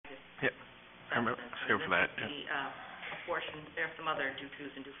here for that. The portion, there are some other due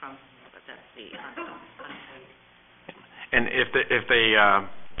tos and due froms, but that's the unpaid. And if they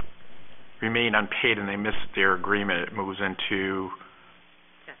remain unpaid and they miss their agreement, it moves into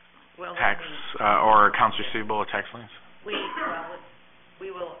tax or accounts receivable or tax liens?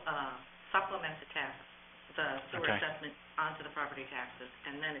 We will supplement the sewer assessment onto the property taxes,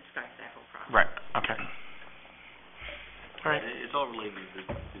 and then it starts that whole process. Right. Okay. All right. It's all related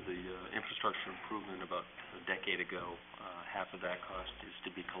to the infrastructure improvement about a decade ago. Half of that cost is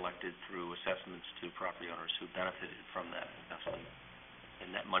to be collected through assessments to property owners who benefited from that investment,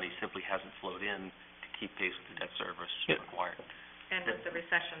 and that money simply hasn't flowed in to keep pace with the debt service required. And with the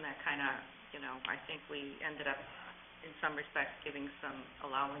recession, that kind of, I think we ended up, in some respects, giving some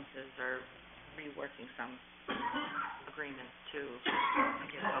allowances or reworking some agreements to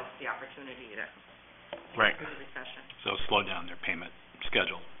give folks the opportunity to get through the recession. So slow down their payment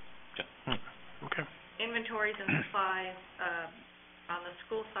schedule. Okay. Inventories and supplies. On the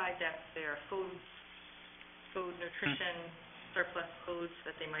school side, that's their food, nutrition, surplus foods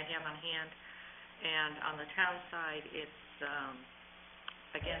that they might have on hand. And on the town side, it's,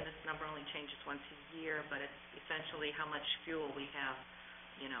 again, this number only changes once a year, but it's essentially how much fuel we have,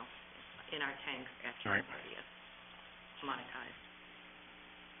 in our tanks after the 30th, monetized.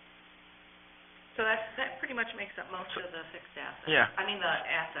 So that pretty much makes up most of the fixed assets. Yeah. I mean, the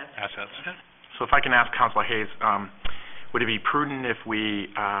assets. Assets. So if I can ask Councilor Hayes, would it be prudent if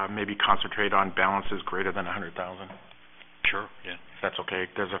we maybe concentrate on balances greater than $100,000? Sure. Yeah. If that's okay.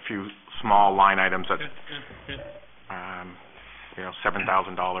 There's a few small line items that, $7,000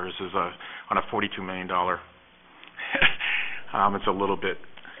 is on a $42 million. It's a little bit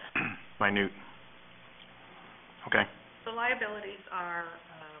minute. Okay. The liabilities are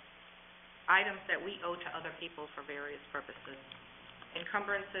items that we owe to other people for various purposes.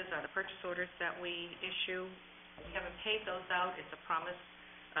 Encumbrances are the purchase orders that we issue. We haven't paid those out. It's a promise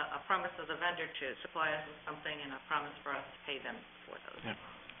of the vendor to supply us with something and a promise for us to pay them for those. Yep.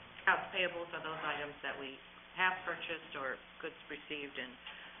 Accounts payables are those items that we have purchased or goods received, and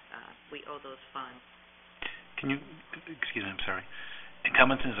we owe those funds. Can you, excuse me, I'm sorry.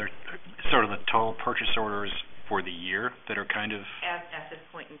 Encumbrances are sort of the total purchase orders for the year that are kind of at this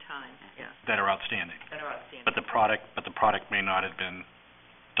point in time, yes. That are outstanding. That are outstanding. But the product may not have been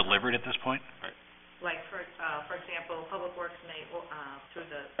delivered at this point. Right. Like for example, Public Works may through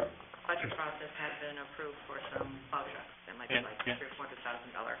the budget process has been approved for some plow trucks. That might be like $300,000 or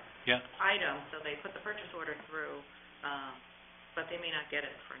 $400,000 item. So they put the purchase order through, but they may not get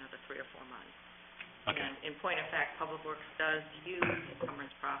it for another 3 or 4 months. Okay. And in point of fact, Public Works does use the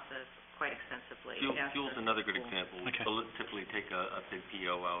encumbrance process quite extensively. Fuel's another good example. Okay. We'll typically take a big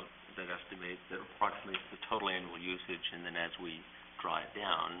PO out that approximates the total annual usage, and then as we draw it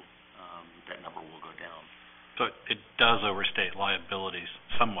down, that number will go down. So it does overstate liabilities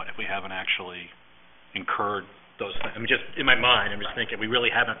somewhat if we haven't actually incurred those things. I mean, just in my mind, I'm just thinking we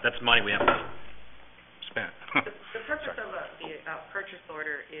really haven't. That's money we haven't spent. The purpose of the purchase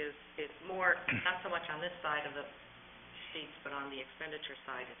order is more not so much on this side of the sheets, but on the expenditure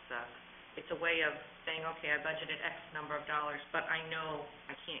side. It's a way of saying, okay, I budgeted X number of dollars, but I know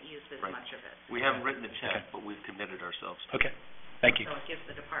I can't use this much of it. We haven't written the check, but we've committed ourselves to it. Okay. Thank you. So it gives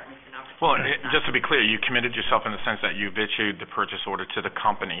the departments an opportunity. Well, just to be clear, you committed yourself in the sense that you've issued the purchase order to the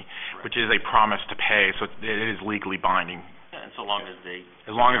company, which is a promise to pay, so it is legally binding. Yeah, and so long as they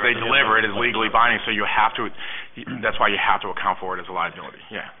deliver, it is legally binding. So you have to. That's why you have to account for it as a liability.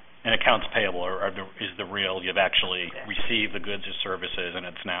 Yeah. And accounts payable is the real. You've actually received the goods or services, and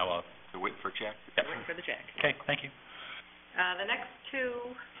it's now a. They're waiting for a check. Yep. Waiting for the check. Okay. Thank you. The next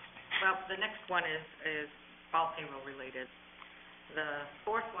two. Well, the next one is all payroll related. The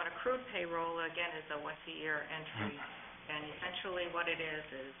fourth one, accrued payroll, again, is a once-a-year entry, and essentially what it is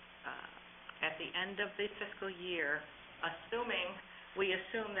at the end of the fiscal year, we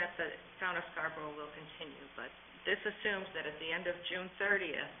assume that the town of Scarborough will continue, but this assumes that at the end of June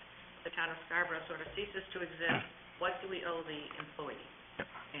 30th, the town of Scarborough sort of ceases to exist. What do we owe the employee?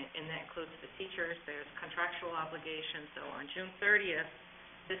 And that includes the teachers. There's contractual obligations. So on June 30th,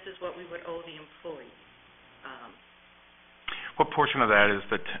 this is what we would owe the employee. What portion of that is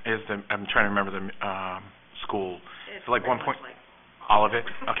I'm trying to remember the school. It's like 1 point. Like all of it?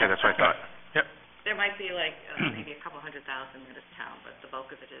 Okay, that's what I thought. Yep. There might be like maybe a couple $100,000 in this town, but the bulk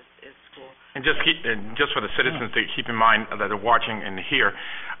of it is school. And just for the citizens to keep in mind that are watching and here,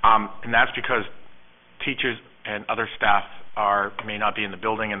 and that's because teachers and other staff may not be in the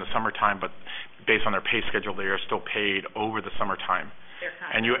building in the summertime, but based on their pay schedule, they are still paid over the summertime.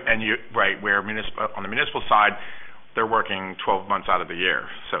 And you right, where on the municipal side, they're working 12 months out of the year,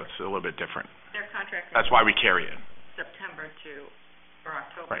 so it's a little bit different. They're contract That's why we carry it. September to, or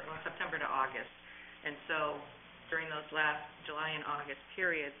October, Right. well, September to August. And so during those last July and August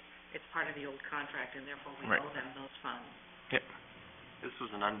periods, it's part of the old contract, and therefore we Right. owe them those funds. Yep. This was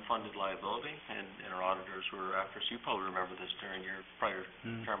an unfunded liability, and our auditors were after us. You probably remember this during your prior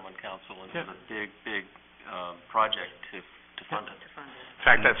term on council, and it was a big project to fund it. To fund it. In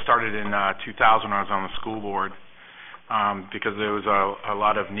fact, that started in 2000 when I was on the school board, because there was a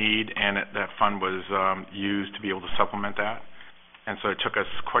lot of need, and that fund was used to be able to supplement that. And so it took us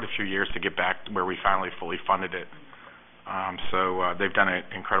quite a few years to get back to where we finally fully funded it. So they've done an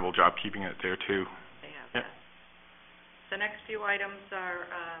incredible job keeping it there, too. They have Yep. that. The next few items are,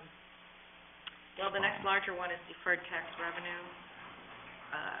 well, the next larger one is deferred tax revenue.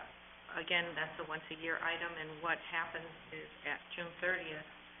 Again, that's a once-a-year item, and what happens is at June 30th,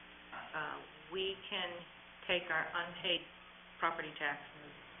 we can take our unpaid property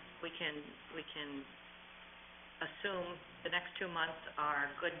taxes. We can assume the next 2 months are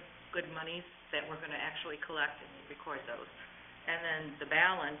good monies that we're going to actually collect and record those. And then the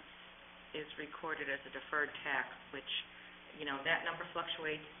balance is recorded as a deferred tax, which, that number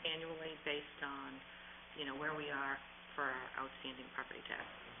fluctuates annually based on, where we are for our outstanding property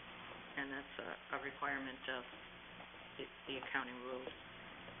taxes. And that's a requirement of the accounting rules.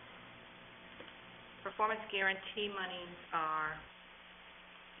 Performance guarantee monies are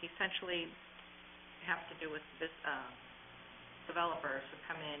essentially have to do with this developers who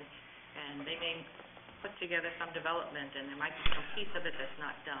come in, and they may put together some development, and there might be some piece of it that's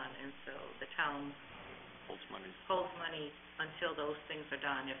not done, and so the town holds money until those things are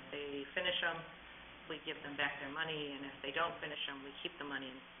done. If they finish them, we give them back their money, and if they don't finish them, we keep the money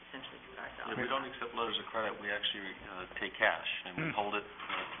and essentially do it ourselves. Yeah, we don't accept letters of credit. We actually take cash, and we hold it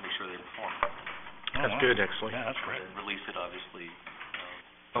to make sure they perform. That's good, actually. Yeah, that's great. And release it, obviously.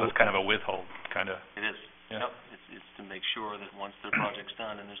 So it's kind of a withhold, kind of. It is. Yeah. Yep. It's to make sure that once the project's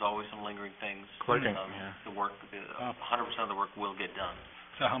done, and there's always some lingering things, Collecting, the work, 100% of the work will get done.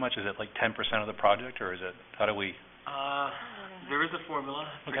 So how much is it, like 10% of the project, or is it, how do we? There is a formula.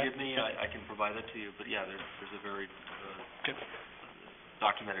 Okay. Forgive me, I can provide that to you, but yeah, there's a very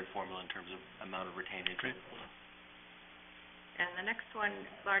documented formula in terms of amount of retained interest. And the next one,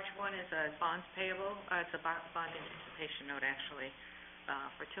 large one, is a bonds payable. It's a bond anticipation note, actually,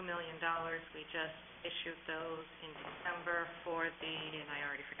 for $2 million. We just issued those in December for and I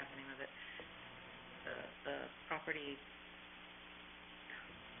already forgot the name of it, the property.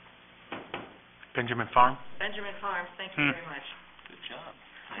 Benjamin Farm? Benjamin Farms, thank you very much. Good job.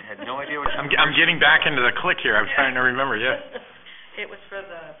 I had no idea what you I'm getting back into the click here. I'm trying to remember, It was for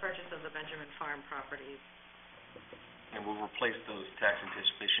the purchase of the Benjamin Farm properties. And we'll replace those tax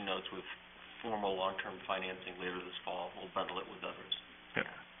anticipation notes with formal long-term financing later this fall. We'll bundle it with others. Yep.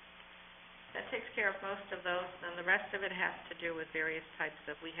 That takes care of most of those, and the rest of it has to do with various types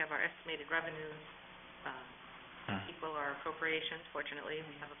of, we have our estimated revenues, equal our appropriations. Fortunately,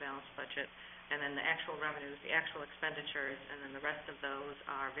 we have a balanced budget, and then the actual revenues, the actual expenditures, and then the rest of those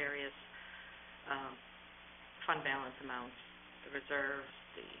are various fund balance amounts, the reserves,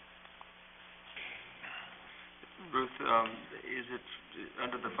 the... Ruth, is it,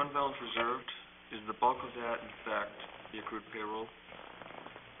 under the fund balance reserved, is the bulk of that, in fact, the accrued payroll?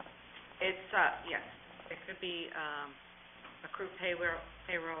 It's, yes. It could be accrued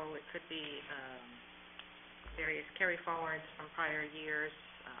payroll. It could be various carry-forwards from prior years,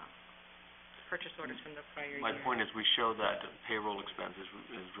 purchase orders from the prior year. My point is we show that payroll expense, as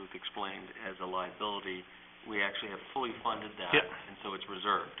Ruth explained, as a liability. We actually have fully funded that, and so it's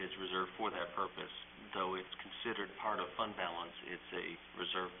reserved. It's reserved for that purpose. Though it's considered part of fund balance, it's a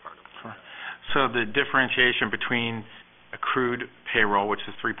reserve part of fund balance. So the differentiation between accrued payroll, which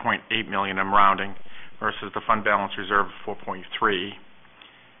is $3.8 million, I'm rounding, versus the fund balance reserve of $4.3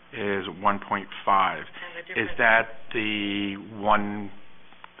 is $1.5. Is that the one,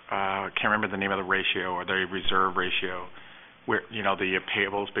 can't remember the name of the ratio, or the reserve ratio, where, the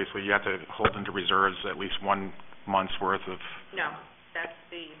payables, basically you have to hold into reserves at least 1 month's worth of... No. That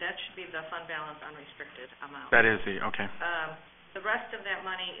should be the fund balance unrestricted amount. That is okay. The rest of that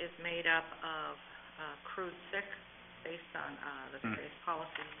money is made up of accrued sick based on the various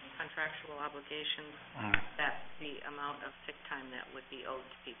policies and contractual obligations. That's the amount of sick time that would be owed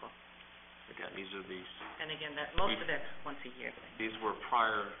to people. Again, these are these... And again, most of it's once a year. These were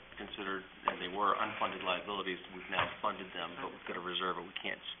prior considered, and they were unfunded liabilities. We've now funded them, but we've got to reserve it. We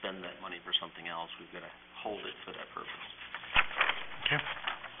can't spend that money for something else. We've got to hold it for that purpose. Okay.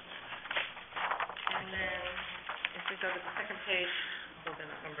 And then, if we go to the second page, hold on,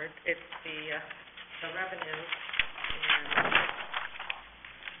 numbered, it's the revenues. And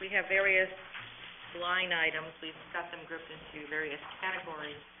we have various line items, we've got them grouped into various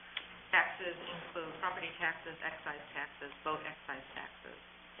categories. Taxes include property taxes, excise taxes, boat excise taxes.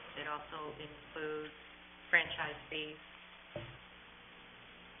 It also includes franchise fees.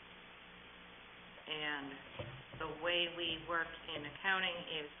 And the way we work in accounting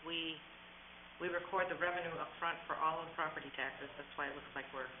is we record the revenue up front for all of the property taxes. That's why it looks like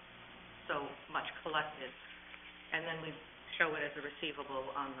we're so much collected. And then we show it as a receivable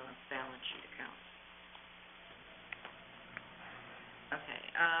on the balance sheet account. Okay,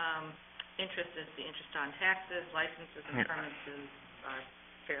 interest is the interest on taxes, licenses and permits are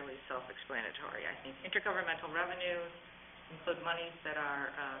fairly self-explanatory. I think intergovernmental revenues include monies that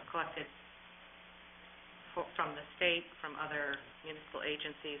are collected from the state, from other municipal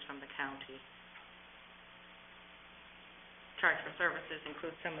agencies, from the county. Charge for services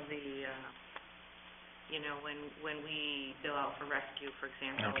include some of the, when we bill out for rescue, for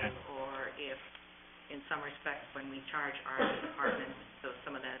example, or if in some respects when we charge our department, so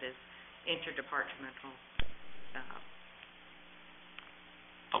some of that is interdepartmental.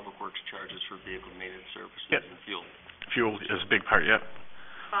 Public Works charges for vehicle maintenance services and fuel. Fuel is a big part,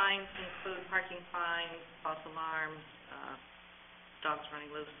 Fines include parking fines, false alarms, dogs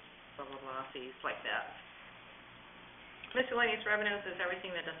running loose, blah, blah, blah, fees like that. Miscellaneous revenues is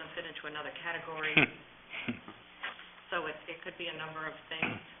everything that doesn't fit into another category. So it could be a number of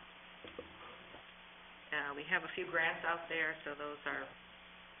things. We have a few grants out there, so those are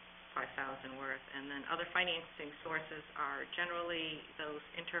 $5,000 worth. And then other financing sources are generally those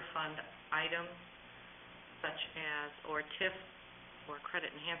interfund items, such as or TIF or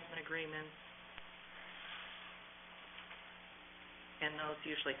credit enhancement agreements. And those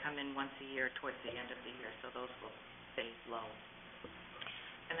usually come in once a year towards the end of the year, so those will stay low.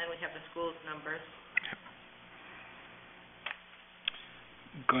 And then we have the school's numbers.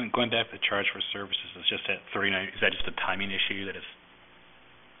 Going back to the charge for services, it's just at 39. Is that just a timing issue that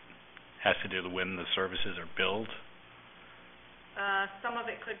has to do with when the services are billed? Some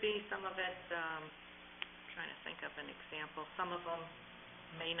of it could be. Some of it, trying to think of an example. Some of them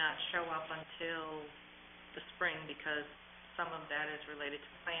may not show up until the spring because some of that is related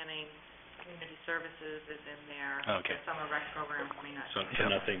to planning. Community services is in there. Okay. The summer rec programs may not. So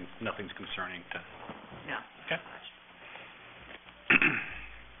nothing's concerning to. No. Okay.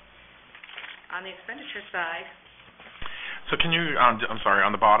 On the expenditure side. So can you, I'm sorry,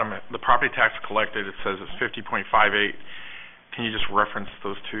 on the bottom, the property tax collected, it says it's 50.58. Can you just reference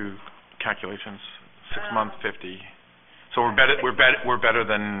those two calculations? 6 months, 50. So we're better than. We're better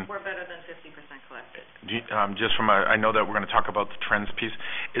than 50% collected. Just from I know that we're going to talk about the trends piece.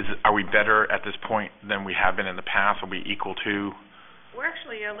 Are we better at this point than we have been in the past? Are we equal to? We're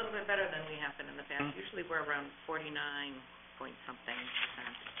actually a little bit better than we have been in the past. Usually we're around 49 point something %.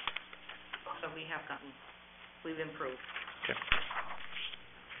 So we've improved. Okay.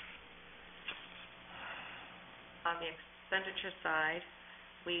 On the expenditure side,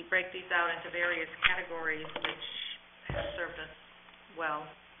 we break these out into various categories which have served us well.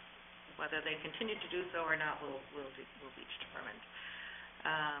 Whether they continue to do so or not will be determined.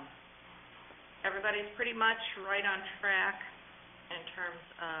 Everybody's pretty much right on track in terms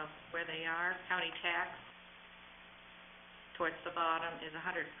of where they are. County tax towards the bottom is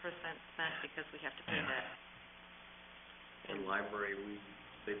 100% spent because we have to pay that. In library,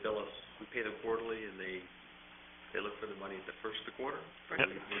 they bill us, we pay them quarterly, and they look for the money at the first of the quarter. Yep.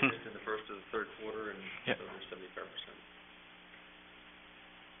 We hit in the first of the third quarter, and so they're 75%.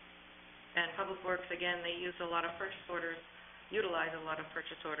 And Public Works, again, they use a lot of purchase orders, utilize a lot of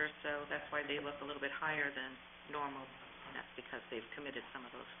purchase orders, so that's why they look a little bit higher than normal, and that's because they've committed some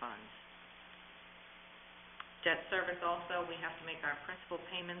of those funds. Debt service also, we have to make our principal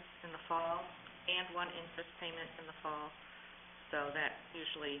payments in the fall and one interest payment in the fall, so that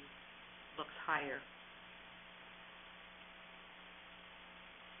usually looks higher.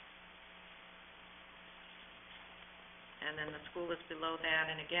 And then the school is below that,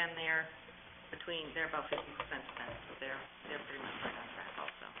 and again, they're about 50% spent, so they're pretty much right on track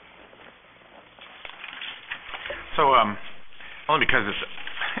also. So, only because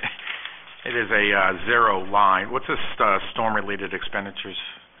it is a zero line. What's this storm-related expenditures?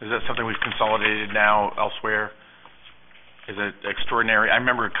 Is that something we've consolidated now elsewhere? Is it extraordinary? I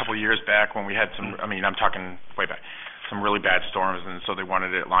remember a couple of years back when we had some, I'm talking way back, some really bad storms, and so they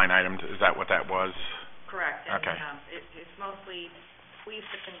wanted it line itemed. Is that what that was? Correct. And, okay. It's mostly, we used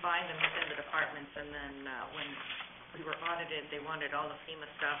to combine them within the departments, and then when we were audited, they wanted all the FEMA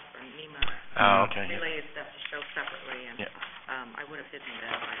stuff and NEMA related stuff to show separately, and I would have hidden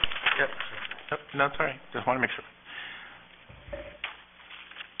that. No, it's all right. Just want to make sure.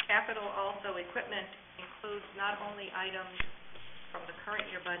 capital also, equipment includes not only items from the current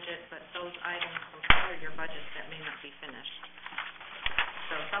year budget, but those items from prior year budgets that may not be finished.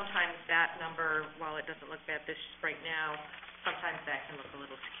 So sometimes that number, while it doesn't look bad this right now, sometimes that can look a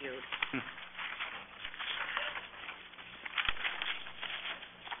little skewed.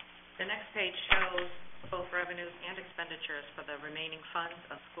 The next page shows both revenues and expenditures for the remaining funds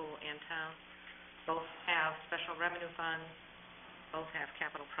of school and town. Both have special revenue funds, both have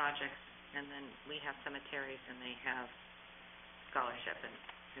capital projects, and then we have cemeteries and they have scholarship and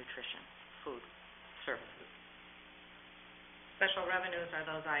nutrition, food, services. Special revenues are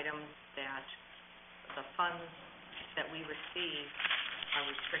those items that the funds that we receive are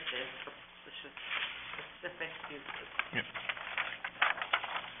restricted for specific uses. Yep.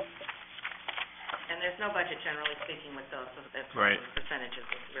 And there's no budget, generally speaking, with those, so that's Right. why the percentages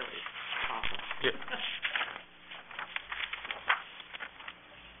is really awful. Yep.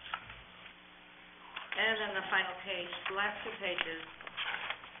 And then the final page, the last two pages,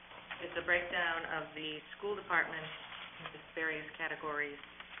 is the breakdown of the school department into various categories,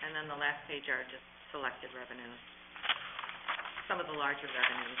 and then the last page are just selected revenues, some of the larger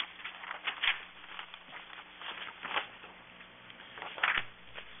revenues.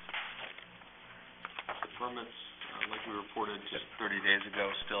 Permits, like we reported just 30 days ago,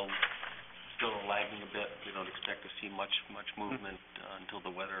 still lagging a bit. We don't expect to see much movement until the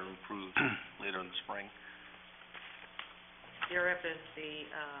weather improves later in the spring. Europe is the,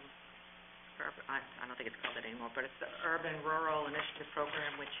 I don't think it's called that anymore, but it's the Urban Rural Initiative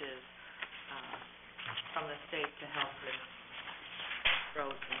Program, which is from the state to help with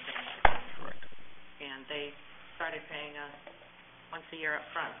roads and things. Correct. And they started paying us once a year up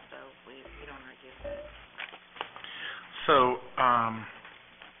front, so we don't argue. So,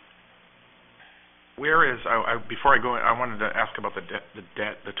 where is, before I go, I wanted to ask about the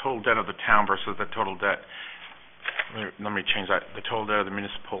debt, the total debt of the town versus the total debt, let me change that, the total debt of the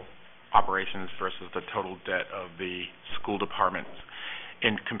municipal operations versus the total debt of the school department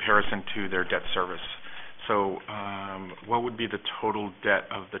in comparison to their debt service. So, what would be the total debt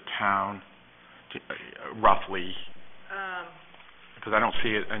of the town, roughly? Because I don't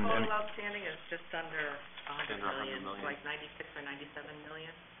see it. Total outstanding is just under $100 million, million. like 96 or 97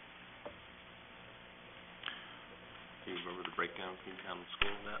 million. Do you remember the breakdown between town and school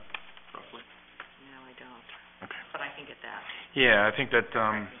in that, roughly? No, I don't. Okay. But I can get that. Yeah, I think that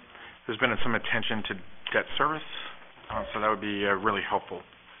there's been some attention to debt service, so that would be really helpful.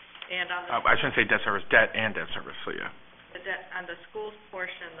 And on the I shouldn't say debt service, debt and debt service, so yeah. the debt, on the schools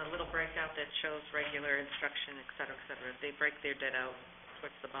portion, the little breakout that shows regular instruction, et cetera, they break their debt out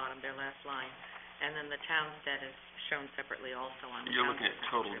towards the bottom, their last line. And then the town's debt is shown separately also on the You're town's looking at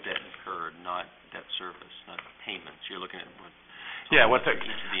total percentage. debt incurred, not debt service, not payments. You're looking at what... Yeah, what's for the, each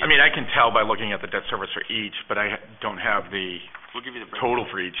of the I mean, I can tell by looking at the debt service for each, but I don't have the We'll give you the total breakdown.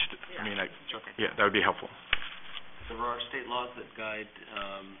 for each. I mean, Sure. yeah, that would be helpful. There are state laws that guide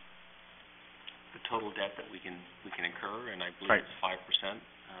the total debt that we can incur, and I believe Right. it's 5%.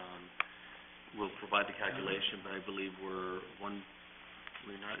 We'll provide the calculation, but I believe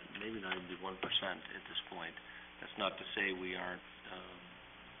maybe not even 1% at this point. That's not to say we aren't.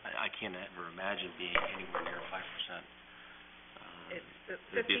 I can't ever imagine being anywhere near 5%.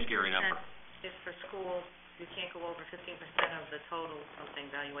 It'd be a scary number. 15% is for schools. You can't go over 15% of the total something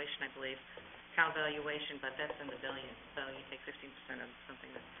valuation, I believe, town valuation, but that's in the billions. So you take 15% of something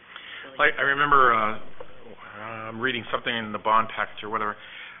that's billions. I remember reading something in the bond package or whatever,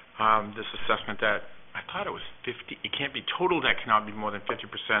 this assessment that I thought it was 50. It can't be total debt cannot be more than 50%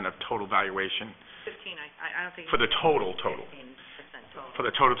 of total valuation 15, I don't think. for the total. 15% total. For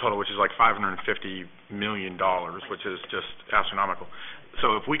the total, which is like $550 million, which is just astronomical.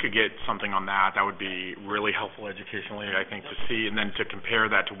 So if we could get something on that, that would be really helpful educationally, I think, to see, and then to compare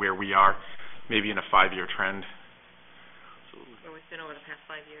that to where we are, maybe in a 5-year trend. Where we've been over the past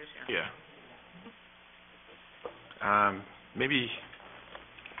 5 years, Yeah. Maybe,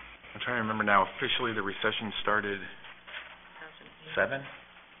 I'm trying to remember now, officially the recession started 7,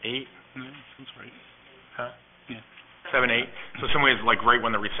 8? That's right. Huh? Yeah. 7, 8. So some ways, like right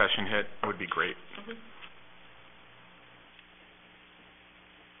when the recession hit, would be great.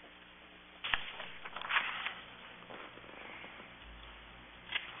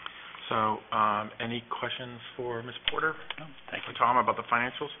 So, any questions for Ms. Porter? Oh, thank you. For Tom about the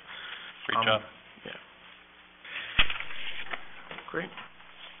financials? Great job. Yeah. Great.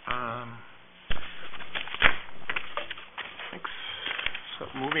 Thanks. So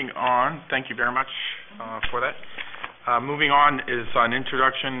moving on, thank you very much for that. Moving on is an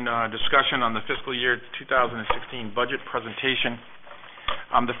introduction discussion on the fiscal year 2016 budget presentation.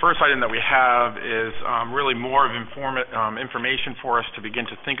 The first item that we have is really more of information for us to begin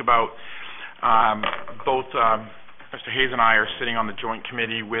to think about. Both Mr. Hayes and I are sitting on the joint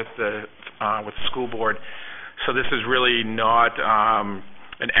committee with the school board, so this is really not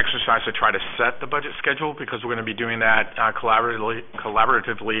an exercise to try to set the budget schedule, because we're going to be doing that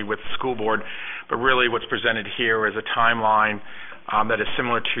collaboratively with the school board. But really what's presented here is a timeline that is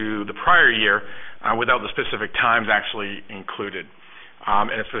similar to the prior year without the specific times actually included.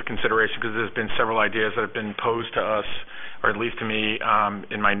 And it's for consideration because there's been several ideas that have been posed to us, or at least to me,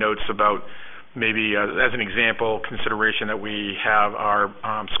 in my notes about maybe, as an example, consideration that we have our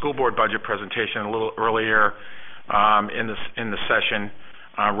school board budget presentation a little earlier in the session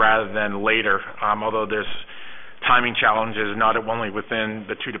rather than later, although there's timing challenges not only within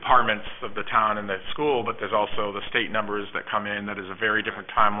the two departments of the town and the school, but there's also the state numbers that come in. That is a very different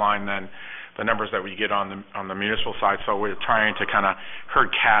timeline than the numbers that we get on the municipal side. So we're trying to kind of herd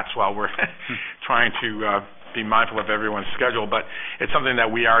cats while we're trying to be mindful of everyone's schedule. But it's something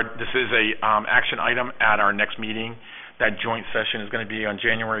that this is a action item at our next meeting. That joint session is going to be on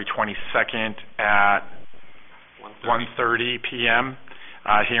January 22nd at 1:30 p.m.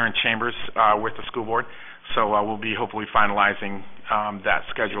 Here in Chambers with the school board. So we'll be hopefully finalizing that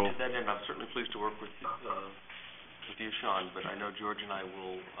schedule. To that end, I'm certainly pleased to work with you, Sean, but I know George and I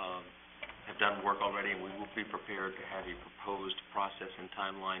will have done work already, and we will be prepared to have a proposed process and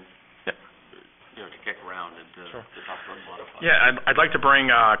timeline to kick around and to talk about and modify. Yeah, I'd like to bring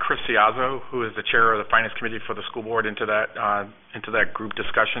Chris Ciazzo, who is the chair of the finance committee for the school board, into that group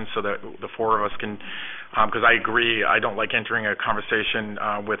discussion, so that the four of us can, because I agree, I don't like entering a conversation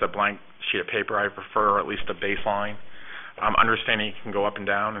with a blank sheet of paper. I prefer at least a baseline. Understanding it can go up and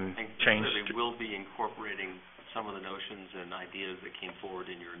down and change. Clearly, we'll be incorporating some of the notions and ideas that came forward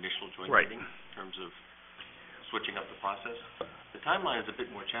in your initial joint meeting in terms of switching up the process. The timeline is a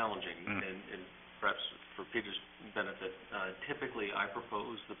bit more challenging, and perhaps for Peter's benefit, typically I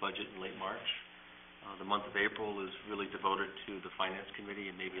propose the budget in late March. The month of April is really devoted to the Finance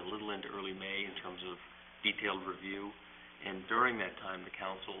Committee, and maybe a little into early May in terms of detailed review. And during that time, the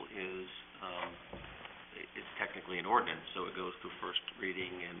council is technically an ordinance, so it goes through first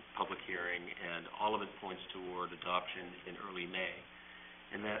reading and public hearing, and all of it points toward adoption in early May.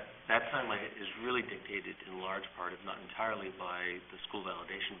 And that timeline is really dictated in large part, if not entirely, by the school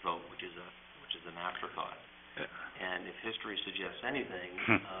validation vote, which is an afterthought. And if history suggests anything,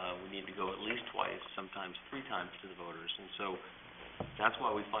 we need to go at least twice, sometimes three times to the voters. And so that's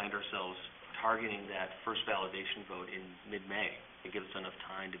why we find ourselves targeting that first validation vote in mid-May. It gives us enough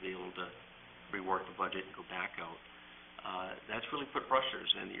time to be able to rework the budget and go back out. That's really put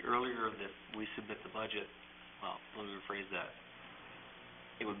pressures, and the earlier that we submit the budget, well, let me rephrase that.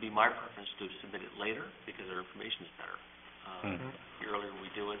 It would be my preference to submit it later because our information is better. The earlier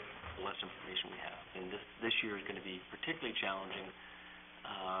we do it, the less information we have. And this year is going to be particularly challenging.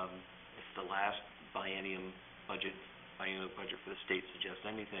 If the last biennial budget for the state suggests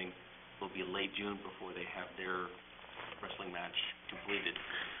anything, it will be late June before they have their wrestling match completed,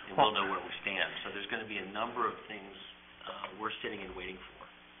 and we'll know where we stand. So there's going to be a number of things we're sitting and waiting for,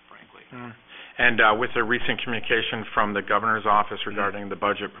 frankly. And with the recent communication from the governor's office regarding the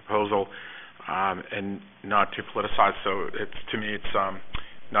budget proposal, and not to politicize, so to me it's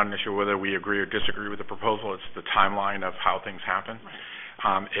not an issue whether we agree or disagree with the proposal. It's the timeline of how things happen.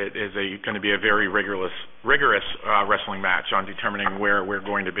 It is going to be a very rigorous wrestling match on determining where we're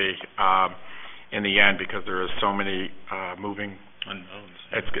going to be in the end, because there is so many moving unknowns.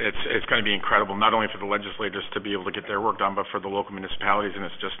 It's going to be incredible, not only for the legislators to be able to get their work done, but for the local municipalities, and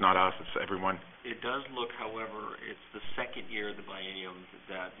it's just not us, it's everyone. It does look, however, it's the second year of the biennium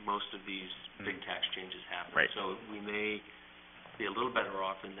that most of these big tax changes happen. Right. So we may be a little better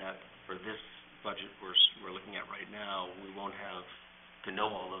off in that for this budget we're looking at right now, we won't have to know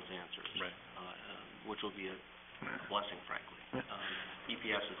all those answers, which will be a blessing, frankly.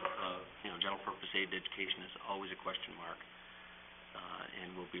 EPS is, general purpose aid education is always a question mark,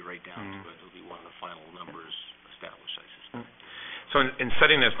 and we'll be right down to it. It'll be one of the final numbers established, I suspect. So in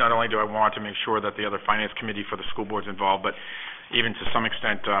setting this, not only do I want to make sure that the other finance committee for the school board's involved, but even to some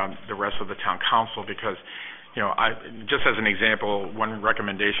extent the rest of the town council, because just as an example, one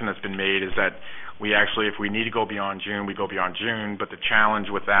recommendation that's been made is that we actually, if we need to go beyond June, we go beyond June, but the challenge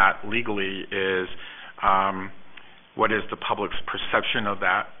with that legally is what is the public's perception of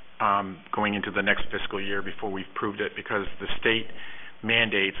that going into the next fiscal year before we've proved it, because the state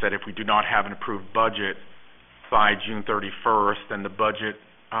mandates that if we do not have an approved budget by June 31st, then the budget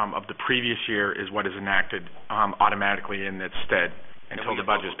of the previous year is what is enacted automatically in its stead until the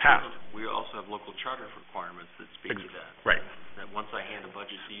budget is passed. We also have local charter requirements that speak to that. Right. that once I hand a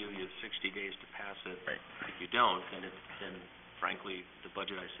budget to you, you have 60 days to pass it. Right. If you don't, then frankly, the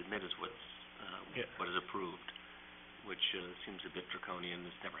budget I submit is what is approved, which seems a bit draconian.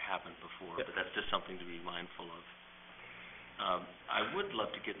 It's never happened before, but that's just something to be mindful of. I would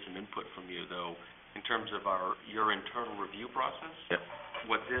love to get some input from you, though, in terms of your internal review process. Yep.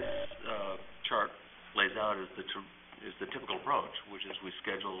 What this chart lays out is the typical approach, which is we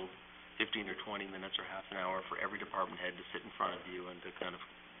schedule 15 or 20 minutes or half an hour for every department head to sit in front of you and to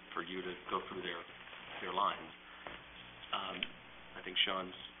for you to go through their lines. I think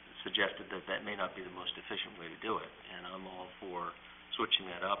Sean's suggested that may not be the most efficient way to do it, and I'm all for switching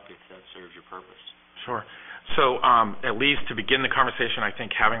that up if that serves your purpose. Sure. So at least to begin the conversation, I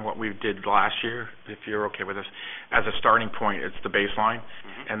think having what we did last year, if you're okay with this, as a starting point, it's the baseline,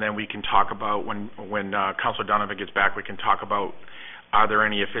 and then we can talk about when Councilor Donovan gets back, we can talk about are there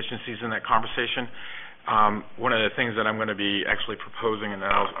any efficiencies in that conversation. One of the things that I'm going to be actually proposing and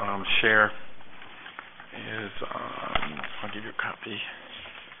that I'll share is, I'll give you a copy.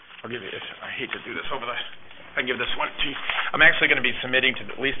 I hate to do this I can give this one to you. I'm actually going to be submitting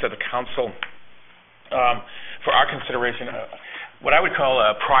at least to the council for our consideration what I would call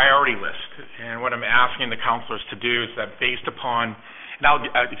a priority list. And what I'm asking the councilors to do is that based upon, now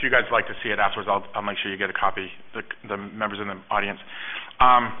if you guys like to see it afterwards, I'll make sure you get a copy, the members in the audience,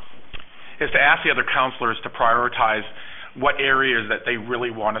 is to ask the other councilors to prioritize what areas that they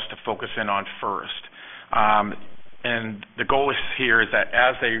really want us to focus in on first. And the goal here is that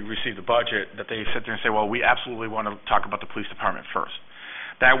as they receive the budget, that they sit there and say, well, we absolutely want to talk about the police department first.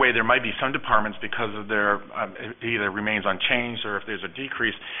 That way there might be some departments because of their, it either remains unchanged or if there's a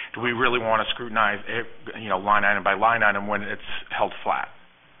decrease, do we really want to scrutinize it, line item by line item when it's held flat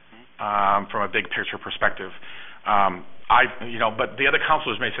from a big picture perspective. But the other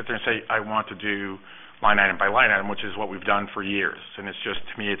councilors may sit there and say, I want to do line item by line item, which is what we've done for years. And it's just,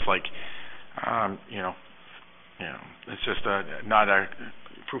 to me, it's like, it's just not a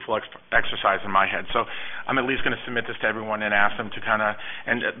fruitful exercise in my head. So I'm at least going to submit this to everyone and ask them to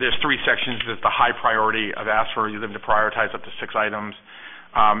and there's 3 sections. There's the high priority. I've asked for them to prioritize up to 6 items,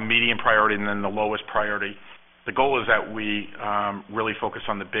 medium priority, and then the lowest priority. The goal is that we really focus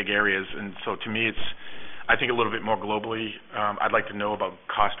on the big areas. And so to me, it's, I think, a little bit more globally. I'd like to know about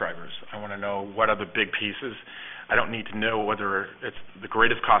cost drivers. I want to know what are the big pieces. I don't need to know whether it's the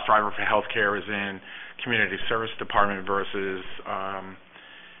greatest cost driver for healthcare is in community service department versus,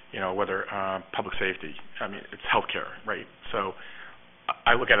 whether public safety. I mean, it's healthcare, right? So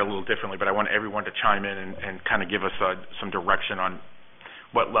I look at it a little differently, but I want everyone to chime in and kind of give us some direction on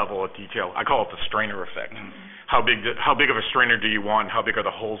what level of detail. I call it the strainer effect. How big of a strainer do you want? How big are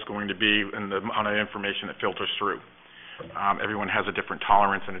the holes going to be in the amount of information that filters through? Everyone has a different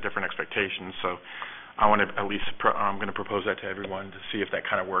tolerance and a different expectation, so I want to at least, I'm going to propose that to everyone to see if that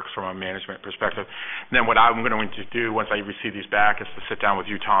kind of works from a management perspective. And then what I'm going to do once I receive these back is to sit down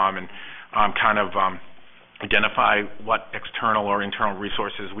with you, Tom, and identify what external or internal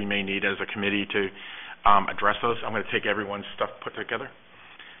resources we may need as a committee to address those. I'm going to take everyone's stuff put together.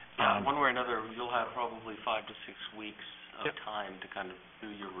 One way or another, you'll have probably 5 to 6 weeks of time to kind of do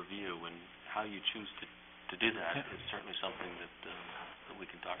your review, and how you choose to do that is certainly something that we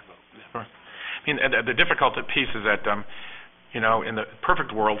can talk about. Sure. I mean, the difficult piece is that, in the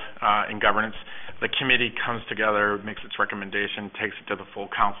perfect world in governance, the committee comes together, makes its recommendation, takes it to the full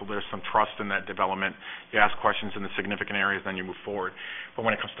council. There's some trust in that development. You ask questions in the significant areas, then you move forward. But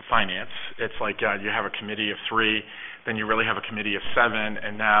when it comes to finance, it's like you have a committee of 3, then you really have a committee of 7,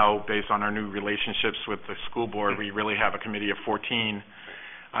 and now, based on our new relationships with the school board, we really have a committee of 14.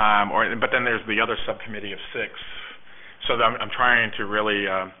 But then there's the other subcommittee of 6. So I'm trying to really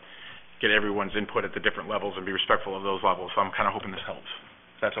get everyone's input at the different levels and be respectful of those levels. So I'm kind of hoping this helps.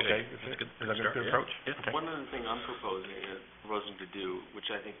 That's okay? Is that a good approach? Yeah. Okay. One other thing I'm proposing, proposing to do,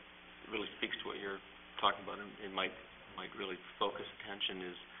 which I think really speaks to what you're talking about and might really focus attention,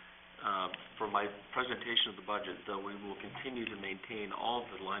 is for my presentation of the budget, though we will continue to maintain all of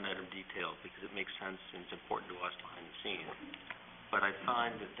the line item detail because it makes sense and it's important to us behind the scenes. But I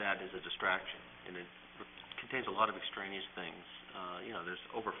find that is a distraction, and it contains a lot of extraneous things. There's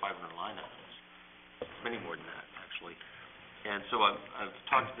over 500 line items, many more than that, actually. And so I've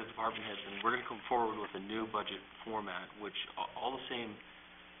talked to the department heads, and we're going to come forward with a new budget format, which all the same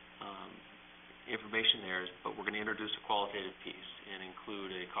information there, but we're going to introduce a qualitative piece and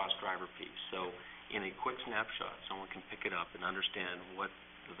include a cost driver piece. So in a quick snapshot, someone can pick it up and understand what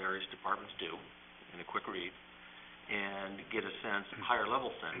the various departments do in a quick read and get a sense, a higher level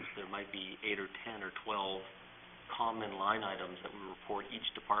sense. There might be 8 or 10 or 12 common line items that we report each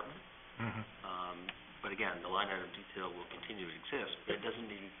department. But again, the line item detail will continue to exist, but it doesn't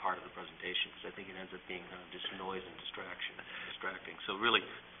need to be part of the presentation, because I think it ends up being kind of just noise and distracting. So really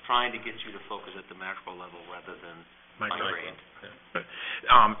trying to get you to focus at the macro level rather than fine-grained.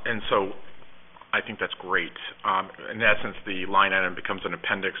 And so I think that's great. In essence, the line item becomes an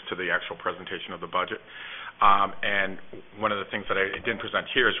appendix to the actual presentation of the budget. And one of the things that I didn't present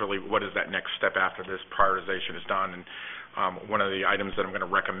here is really what is that next step after this prioritization is done. And one of the items that I'm going to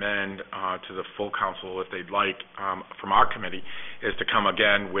recommend to the full council, if they'd like, from our committee, is to come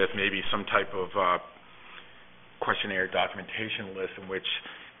again with maybe some type of questionnaire documentation list in which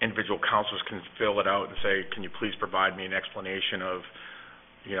individual councils can fill it out and say, can you please provide me an explanation of,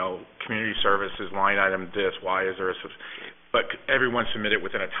 community services, line item this, why is there a... But everyone submit it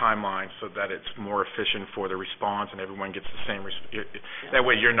within a timeline so that it's more efficient for the response and everyone gets the same... That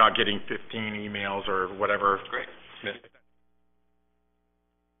way you're not getting 15 emails or whatever. Great.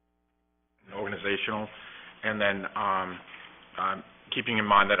 Organizational, and then keeping in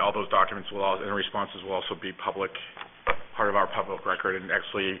mind that all those documents and responses will also be part of our public record, and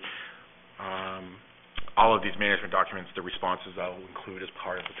actually all of these management documents, the responses I'll include as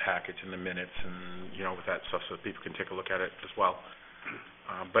part of the package in the minutes, and with that stuff, so that people can take a look at it as well.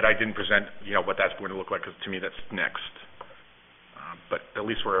 But I didn't present what that's going to look like, because to me that's next. But at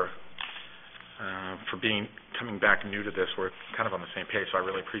least we're coming back new to this, we're kind of on the same page, so I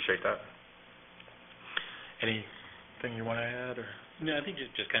really appreciate that. Anything you want to add? Or? No, I think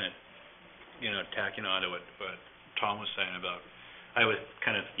just kind of, tacking on to what Tom was saying about, I was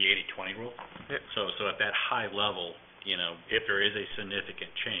kind of the 80-20 rule. Yeah. So at that high level, if there is a significant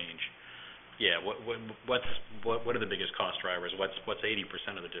change, what are the biggest cost drivers? What's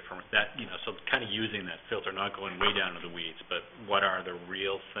 80% of the difference? That so kind of using that filter, not going way down to the weeds, but what are the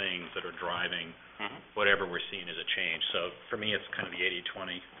real things that are driving whatever we're seeing as a change? So for me, it's kind of the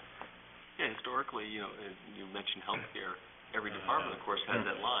 80-20. Yeah, historically, you mentioned healthcare. Every department, of course, has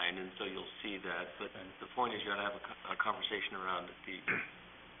that line, and so you'll see that. But the point is, you got to have a conversation around the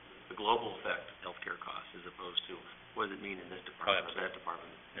global effect of healthcare costs, as opposed to what does it mean in this department or that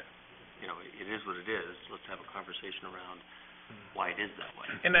department. Yeah. It is what it is. Let's have a conversation around why it is that way.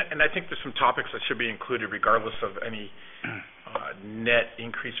 And I think there's some topics that should be included, regardless of any net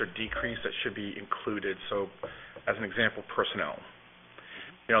increase or decrease, that should be included. So, as an example, personnel.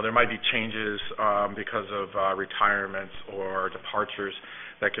 There might be changes because of retirements or departures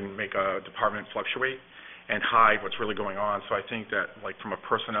that can make a department fluctuate and hide what's really going on. So I think that, like, from a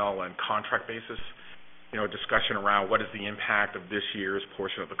personnel and contract basis, discussion around what is the impact of this year's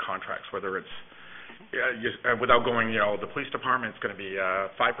portion of the contracts, whether it's, without going, the police department, it's going to be a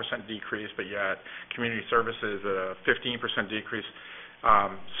 5% decrease, but yet community services a 15% decrease.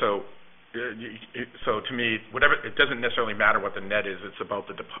 So to me, whatever, it doesn't necessarily matter what the net is. It's about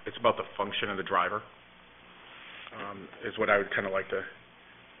the function of the driver. Is what I would kind of like to.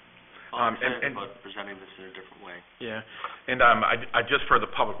 And about presenting this in a different way. Yeah, and I just for the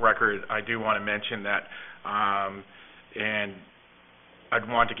public record, I do want to mention that, and I'd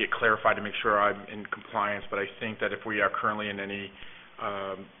want to get clarified to make sure I'm in compliance. But I think that if we are currently in any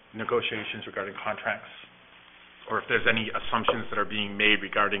negotiations regarding contracts, or if there's any assumptions that are being made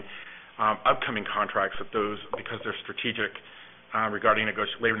regarding upcoming contracts, that those, because they're strategic regarding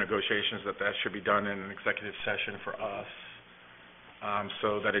labor negotiations, that should be done in an executive session for us,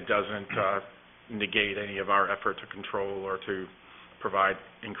 so that it doesn't negate any of our effort to control or to provide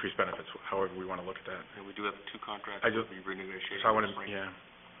increased benefits, however we want to look at that. And we do have 2 contracts that will be renegotiated. So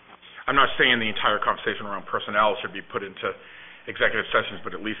I'm not saying the entire conversation around personnel should be put into executive sessions,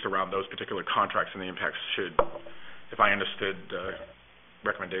 but at least around those particular contracts and the impacts should, if I understood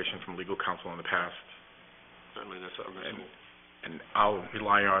recommendation from legal counsel in the past. Certainly, that's permissible. And I'll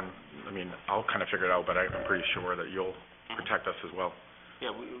rely on, I'll kind of figure it out, but I'm pretty sure that you'll protect us as well. Yeah,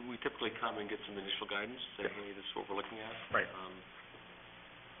 we typically come and get some initial guidance, say, hey, this is what we're looking at. Right.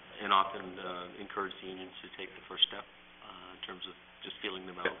 And often encourage the unions to take the first step in terms of just feeling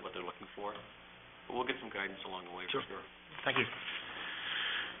them out, what they're looking for. But we'll get some guidance along the way, for sure. Thank you.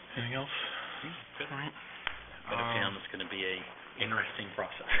 Anything else? Good. All right. I have a feeling it's going to be a interesting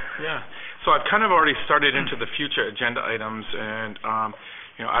process. Yeah. So I've kind of already started into the future agenda items, and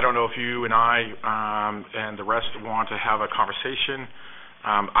I don't know if you and I and the rest want to have a conversation.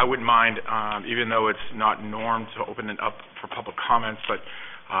 I wouldn't mind, even though it's not norm to open it up for public comments, but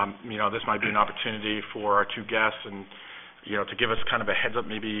this might be an opportunity for our 2 guests and to give us kind of a heads up,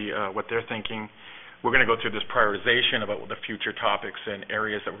 maybe what they're thinking. We're going to go through this prioritization about the future topics and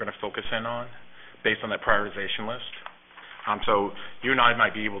areas that we're going to focus in on based on that prioritization list. So you and I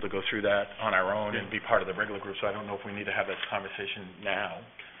might be able to go through that on our own and be part of the regular group, so I don't know if we need to have that conversation now.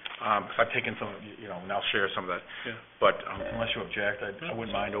 'cause I've taken some, and I'll share some of that. Yeah. But unless you object, I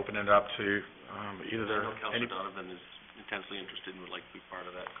wouldn't mind opening it up to either I know Councilor any... Donovan is intensely interested and would like to be part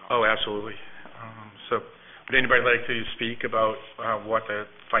of that conversation. Oh, absolutely. So would anybody like to speak about what the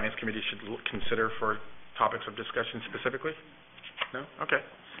Finance Committee should consider for topics of discussion specifically? No? Okay.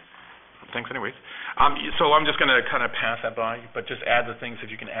 Thanks anyways. So I'm just going to kind of pass that by, but just add the things, if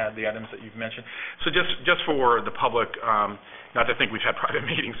you can add the items that you've mentioned. So just for the public, not to think we've had private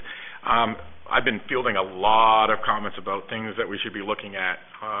meetings, I've been fielding a lot of comments about things that we should be looking at.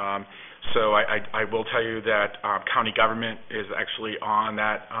 So I will tell you that county government is actually on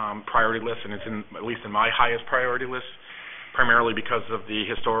that priority list, and it's at least in my highest priority list, primarily because of the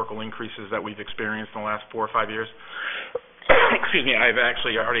historical increases that we've experienced in the last 4 or 5 years. Excuse me, I've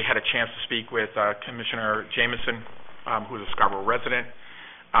actually already had a chance to speak with Commissioner Jameson, who's a Scarborough resident,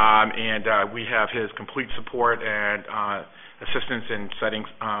 and we have his complete support and assistance in setting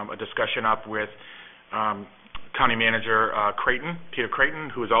a discussion up with County Manager Peter Creighton,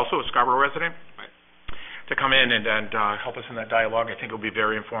 who is also a Scarborough resident, to come in and help us in that dialogue. I think it will be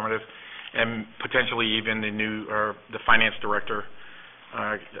very informative, and potentially even the finance director.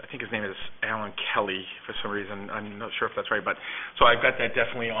 I think his name is Alan Kelly for some reason. I'm not sure if that's right, but so I've got that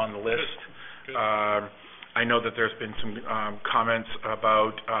definitely on the list. Good. I know that there's been some comments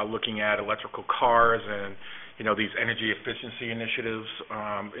about looking at electrical cars and these energy efficiency initiatives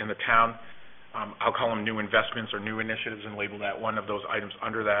in the town. I'll call them new investments or new initiatives and label that one of those items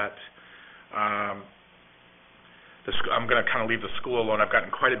under that. I'm going to kind of leave the school alone. I've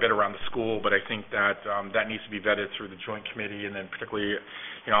gotten quite a bit around the school, but I think that that needs to be vetted through the joint committee, and then particularly,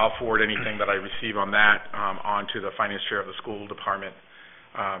 I'll forward anything that I receive on that onto the finance chair of the school department,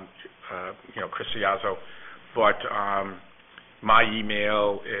 Chris Ciazzo. But my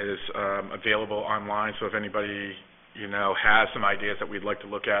email is available online, so if anybody, has some ideas that we'd like to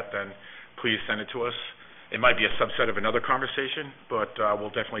look at, then please send it to us. It might be a subset of another conversation, but we'll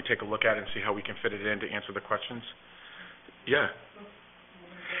definitely take a look at it and see how we can fit it in to answer the questions. Yeah.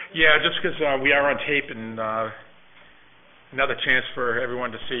 Yeah, just because we are on tape and another chance for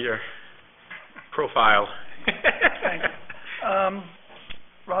everyone to see your profile. Thanks.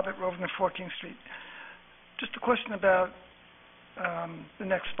 Robert Rovner, 14th Street. Just a question about the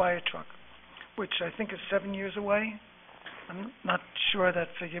next fire truck, which I think is 7 years away. I'm not sure of that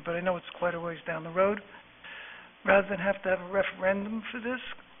figure, but I know it's quite a ways down the road. Rather than have to have a referendum for this,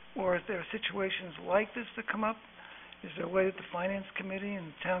 or if there are situations like this that come up, is there a way that the Finance Committee and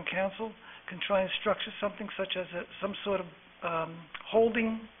the Town Council can try and structure something such as some sort of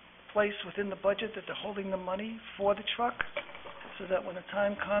holding place within the budget that they're holding the money for the truck, so that when the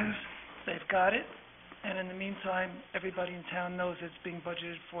time comes, they've got it, and in the meantime, everybody in town knows it's being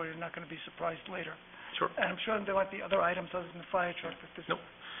budgeted for. You're not going to be surprised later. Sure. And I'm sure there might be other items other than the fire truck, but this,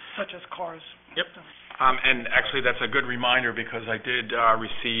 such as cars. Yep. And actually, that's a good reminder, because I did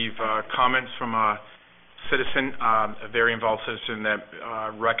receive comments from a citizen, a very involved citizen, that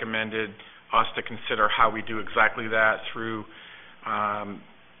recommended us to consider how we do exactly that through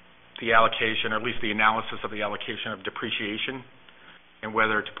the allocation, or at least the analysis of the allocation of depreciation, and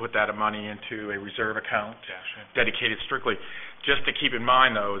whether to put that money into a reserve account dedicated strictly. Just to keep in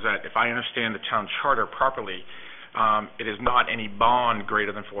mind, though, is that if I understand the town charter properly, it is not any bond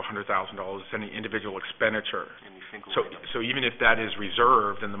greater than $400,000. It's any individual expenditure. So even if that is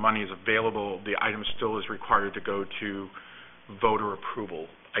reserved and the money is available, the item still is required to go to voter approval,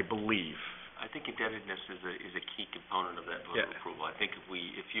 I believe. I think indebtedness is a key component of that voter approval. I think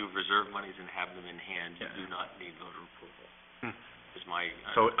if you reserve monies and have them in hand, you do not need voter approval. Is my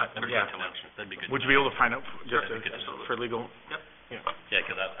recollection. That'd be good. Would you be able to find out just for legal? Yep. Yeah,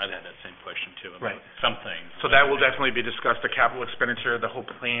 because I've had that same question too about some things. So that will definitely be discussed, the capital expenditure, the whole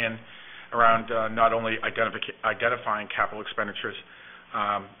plan around not only identifying capital expenditures.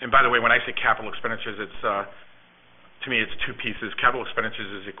 And by the way, when I say capital expenditures, it's to me it's two pieces. Capital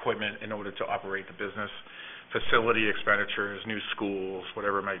expenditures is equipment in order to operate the business. Facility expenditures, new schools,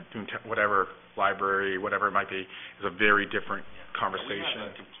 whatever it might do, whatever library, whatever it might be, is a very different conversation. We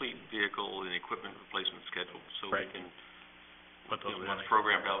have a complete vehicle and equipment replacement schedule, so we can put those that's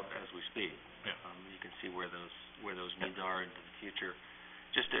programmed out as we speak. Yeah. You can see where those needs are into the future.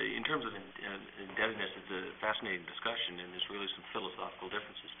 Just in terms of indebtedness, it's a fascinating discussion, and there's really some philosophical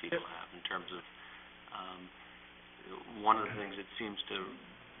differences people have in terms of one of the things that seems to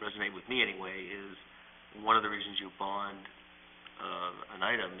resonate with me anyway is one of the reasons you bond an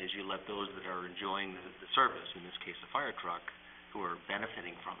item is you let those that are enjoying the service, in this case a fire truck, who are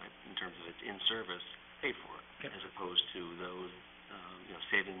benefiting from it in terms of its in-service, pay for it, as opposed to those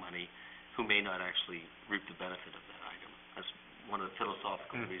saving money who may not actually reap the benefit of that item. That's one of the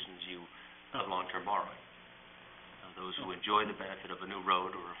philosophical reasons you have long-term borrowing. Those who enjoy the benefit of a new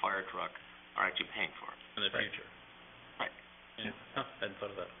road or a fire truck are actually paying for it. In the future. Right. Yeah. I hadn't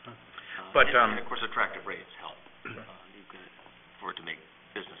thought of that. But, and of course, attractive rates help. For it to make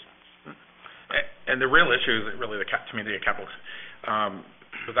business sense. And the real issue is really to me the capital.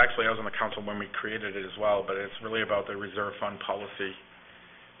 Because actually I was on the council when we created it as well, but it's really about the reserve fund policy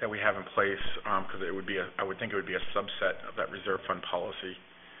that we have in place. Because I would think it would be a subset of that reserve fund policy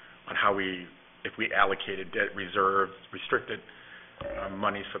on how if we allocated debt reserves, restricted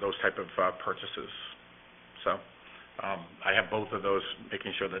monies for those type of purchases. So I have both of those,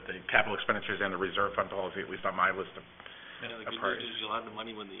 making sure that the capital expenditures and the reserve fund policy, at least on my list of the good news is you'll have the money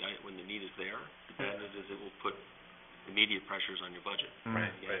when the need is there. The bad news is it will put immediate pressures on your budget.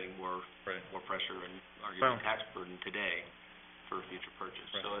 Right. Getting more pressure and arguably tax burden today for a future purchase.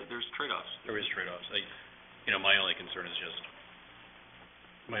 Right. So there's trade-offs. There is trade-offs. My only concern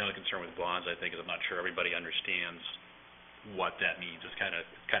with bonds, I think, is I'm not sure everybody understands what that means. It's kind of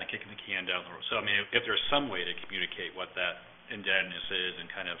kicking the can down the road. So I mean, if there's some way to communicate what that indebtedness is and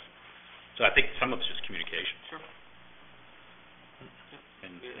so I think some of it's just communication. Sure.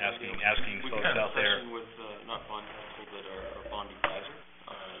 And asking folks out there. We had a session with, not bond counsel, but our bond advisor,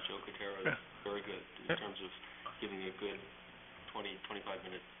 Joe Cotero, is very good in terms of giving a good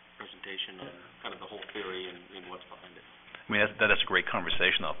 25-minute presentation on kind of the whole theory and what's behind it. I mean, that's a great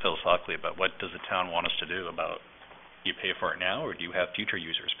conversation, though, philosophically, about what does the town want us to do about, you pay for it now, or do you have future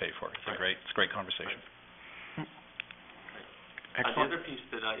users pay for it? It's a great conversation. Right. The other piece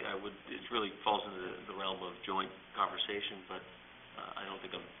that it really falls into the realm of joint conversation, but I don't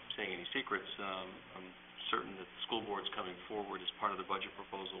think I'm saying any secrets. I'm certain that the school board's coming forward as part of the budget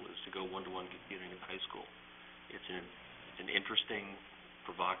proposal is to go one-to-one computing at the high school. It's an interesting,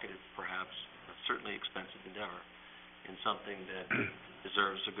 provocative, perhaps, but certainly expensive endeavor, and something that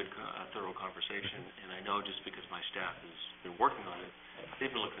deserves a good, thorough conversation. And I know just because my staff has been working on it, they've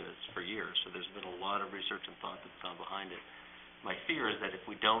been looking at this for years, so there's been a lot of research and thought that's gone behind it. My fear is that if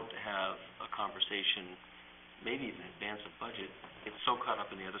we don't have a conversation, maybe even in advance of budget, it's so caught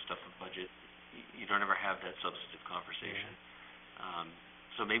up in the other stuff of budget, you don't ever have that substantive conversation.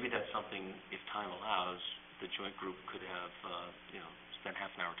 So maybe that's something, if time allows, the joint group could have, spend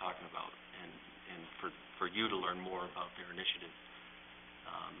half an hour talking about, and for you to learn more about their initiative,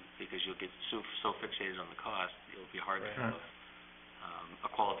 because you'll get so fixated on the cost, it'll be hard to have a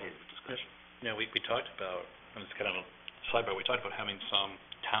qualitative discussion. We talked about, and it's kind of a sidebar, we talked about having some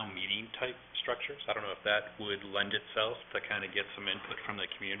town meeting type structures. I don't know if that would lend itself to kind of get some input from the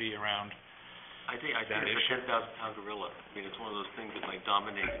community around. I think it's a 10,000-pound gorilla. I mean, it's one of those things that might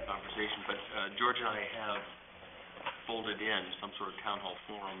dominate the conversation. But George and I have folded in some sort of town hall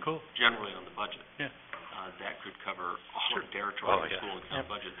forum, generally on the budget. Yeah. That could cover all of the territory of the school and town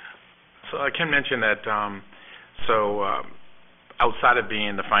budget. So I can mention that. Outside of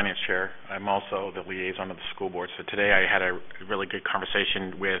being the finance chair, I'm also the liaison of the school board. So today I had a really good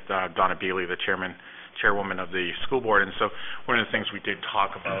conversation with Donna Bealey, the chairwoman of the school board. And so one of the things we did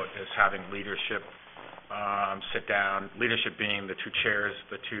talk about is having leadership sit down, leadership being the two chairs,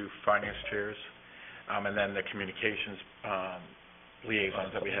 the two finance chairs, and then the communications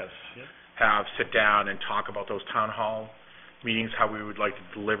liaisons that we have sit down and talk about those town hall meetings, how we would like to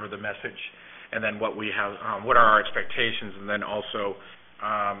deliver the message, and then what we have, what are our expectations, and then also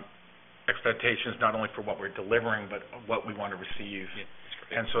expectations not only for what we're delivering, but what we want to receive.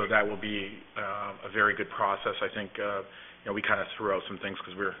 And so that will be a very good process. I think we kind of threw out some things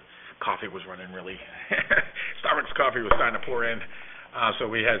because coffee was running really, Starbucks coffee was starting to pour in, so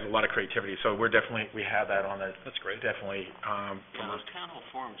we had a lot of creativity. So we have that on it. That's great. Definitely. Those town hall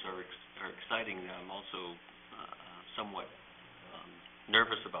forums are exciting. I'm also somewhat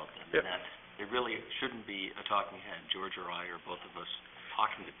nervous about them. Yep. In that it really shouldn't be a talking head, George or I or both of us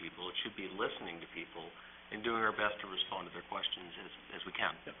talking to people. It should be listening to people and doing our best to respond to their questions as we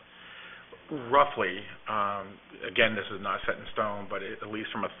can. Yep. Roughly, again, this is not set in stone, but at least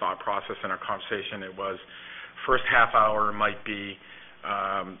from a thought process in our conversation, it was first half hour might be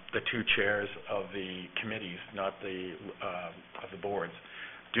the two chairs of the committees, not of the boards,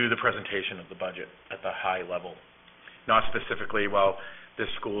 do the presentation of the budget at the high level. Not specifically, this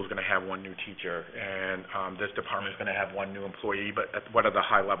school is going to have one new teacher, and this department is going to have one new employee, but what are the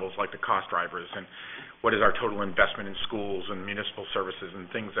high levels, like the cost drivers, and what is our total investment in schools and municipal services and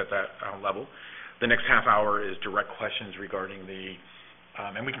things at that level. The next half hour is direct questions regarding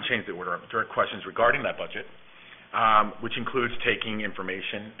and we can change the order, direct questions regarding that budget, which includes taking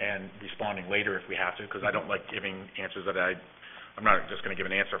information and responding later if we have to, because I don't like giving answers that I I'm not just going to give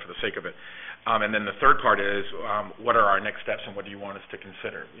an answer for the sake of it. And then the third part is, what are our next steps and what do you want us to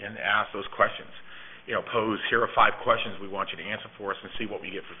consider? And ask those questions. Here are 5 questions we want you to answer for us and see what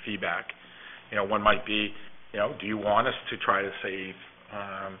we get for feedback. One might be, do you want us to try to save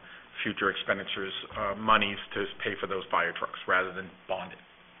future expenditures, monies to pay for those fire trucks rather than bond it?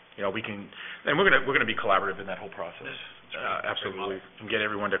 We can, and we're going to be collaborative in that whole process. Absolutely, and get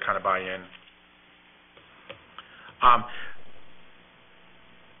everyone to kind of buy in.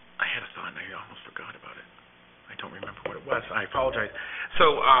 I had a thought and I almost forgot about it. I don't remember what it was. I apologize.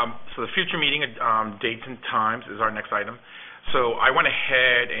 So the future meeting dates and times is our next item. So I went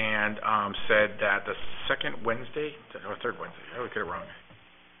ahead and said that the second Wednesday, or third Wednesday, I always get it wrong.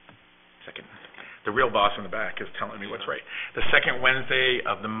 Second. The real boss in the back is telling me what's right. The second Wednesday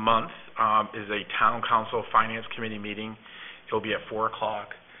of the month is a town council finance committee meeting. It'll be at 4 o'clock.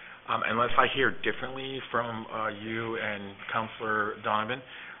 Unless I hear differently from you and Councilor Donovan,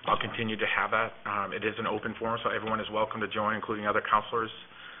 I'll continue to have that. It is an open forum, so everyone is welcome to join, including other councilors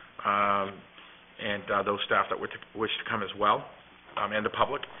and those staff that wish to come as well, and the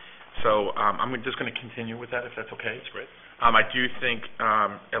public. So I'm just going to continue with that, if that's okay. That's great. I do think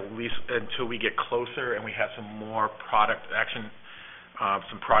at least until we get closer and we have some more product action,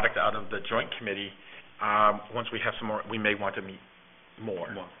 some product out of the joint committee, once we have some more, we may want to meet more.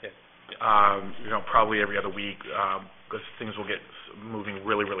 Yeah. Probably every other week, because things will get moving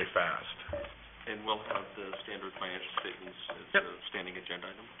really, really fast. And we'll have the standard financial statements as a standing agenda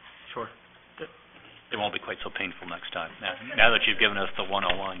item. Sure. It won't be quite so painful next time, now that you've given us the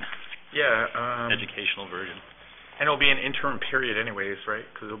 101 educational version. And it'll be an interim period anyways, right?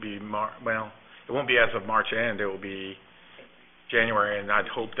 Because it'll be, it won't be as of March end, it will be January, and I'd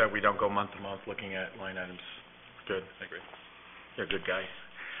hope that we don't go month to month looking at line items. Good. I agree. You're a good guy.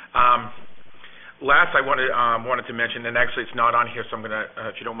 Last, I wanted to mention, and actually it's not on here, so I'm going to,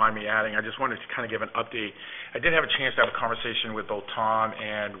 if you don't mind me adding, I just wanted to kind of give an update. I did have a chance to have a conversation with both Tom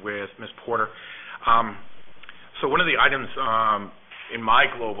and with Ms. Porter. So one of the items in my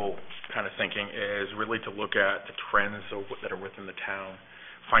global kind of thinking is really to look at the trends that are within the town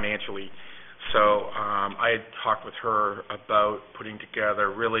financially. So I had talked with her about putting together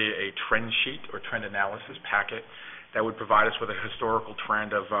really a trend sheet or trend analysis packet that would provide us with a historical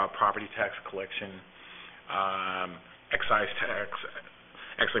trend of property tax collection, excise tax.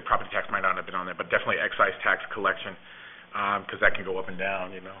 Actually, property tax might not have been on there, but definitely excise tax collection, because that can go up and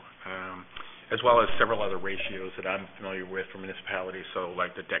down, as well as several other ratios that I'm familiar with for municipalities, so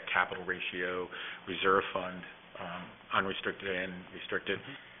like the debt capital ratio, reserve fund, unrestricted and restricted.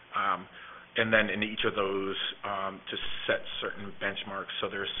 And then in each of those to set certain benchmarks.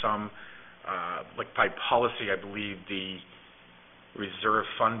 So there's some, like by policy, I believe the reserve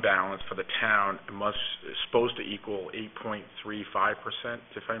fund balance for the town is supposed to equal 8.35%,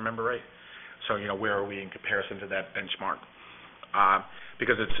 if I remember right. So, where are we in comparison to that benchmark?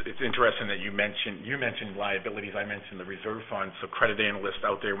 Because it's interesting that you mentioned liabilities, I mentioned the reserve fund. So credit analysts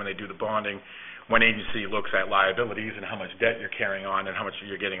out there, when they do the bonding, one agency looks at liabilities and how much debt you're carrying on and how much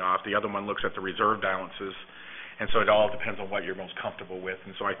you're getting off. The other one looks at the reserve balances. And so it all depends on what you're most comfortable with.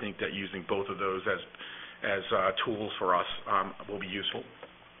 And so I think that using both of those as tools for us will be useful.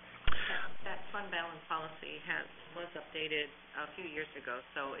 That fund balance policy was updated a few years ago,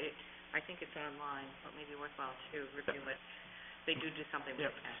 so I think it's online, but maybe worthwhile to review it. They do something with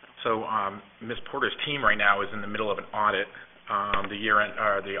capital. So Ms. Porter's team right now is in the middle of an audit, the year-end,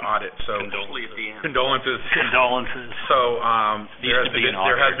 the audit. So condolences. So there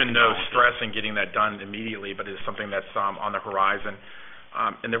has been no stress in getting that done immediately, but it's something that's on the horizon.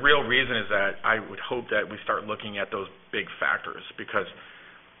 And the real reason is that I would hope that we start looking at those big factors, because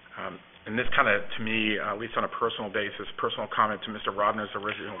and this kind of, to me, at least on a personal basis, personal comment to Mr. Robner's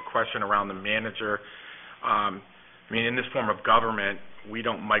original question around the manager. In this form of government, we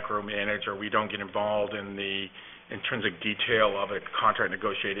don't micromanage or we don't get involved in the intrinsic detail of a contract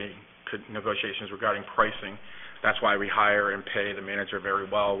negotiations regarding pricing. That's why we hire and pay the manager very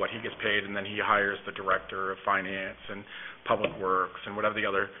well what he gets paid, and then he hires the director of finance and public works and whatever the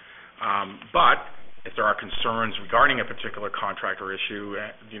other. But if there are concerns regarding a particular contract or issue,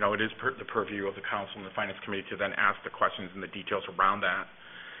 it is the purview of the council and the finance committee to then ask the questions and the details around that.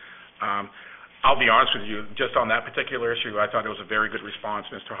 I'll be honest with you, just on that particular issue, I thought it was a very good response,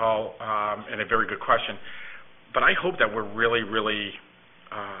 Mr. Hall, and a very good question. But I hope that we're really, really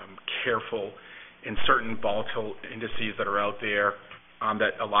careful in certain volatile indices that are out there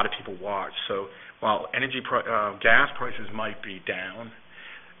that a lot of people watch. So while gas prices might be down,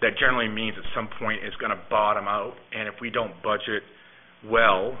 that generally means at some point it's going to bottom out, and if we don't budget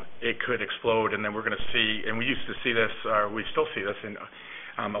well, it could explode, and then we're going to see, and we used to see this, we still see this, and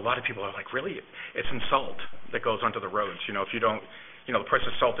a lot of people are like, really? It's in salt that goes onto the roads. You know, if you don't, you know, the price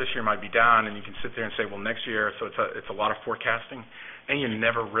of salt this year might be down, and you can sit there and say, well, next year, so it's a lot of forecasting, and you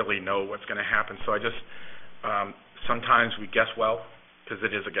never really know what's going to happen. So I just, sometimes we guess well, because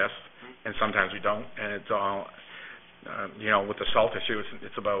it is a guess, and sometimes we don't, and it's all, you know, with the salt issue,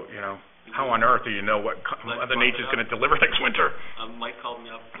 it's about, you know, how on earth do you know what Mother Nature's going to deliver next winter? Mike called me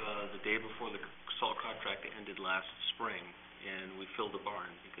up the day before the salt contract ended last spring, and we filled the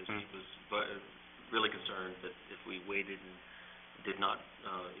barn because he was really concerned that if we waited and did not,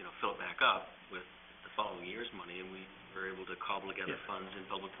 you know, fill it back up with the following year's money, and we were able to cobble together funds in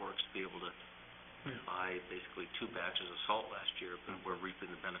Public Works to be able to buy basically 2 batches of salt last year, but we're reaping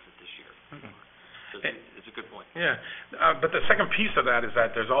the benefit this year. So it's a good point. Yeah, but the second piece of that is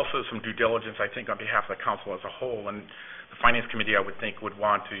that there's also some due diligence, I think, on behalf of the council as a whole, and the Finance Committee, I would think, would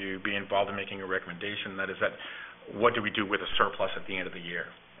want to be involved in making a recommendation. That is that, what do we do with a surplus at the end of the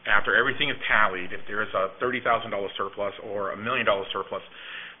year? After everything is tallied, if there is a $30,000 surplus or a $1 million surplus,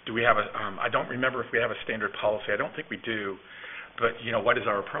 do we have a, I don't remember if we have a standard policy. I don't think we do, but, you know, what is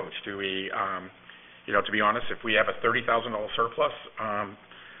our approach? Do we, you know, to be honest, if we have a $30,000 surplus,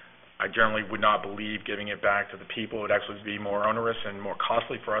 I generally would not believe giving it back to the people. It would actually be more onerous and more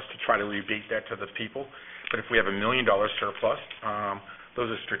costly for us to try to rebate that to the people. But if we have a $1 million surplus, those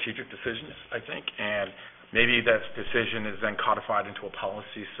are strategic decisions, I think, and maybe that decision is then codified into a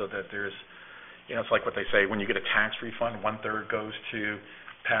policy so that there's, you know, it's like what they say, when you get a tax refund, 1/3 goes to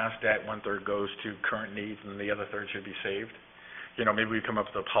past debt, 1/3 goes to current needs, and the other third should be saved. You know, maybe we come up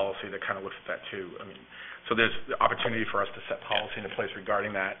with a policy that kind of looks at that too. I mean, so there's the opportunity for us to set policy into place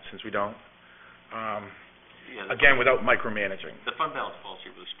regarding that, since we don't, again, without micromanaging. The fund balance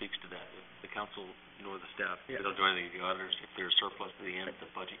policy really speaks to that. If the council nor the staff, they don't do anything to the auditors. If there's surplus at the end of the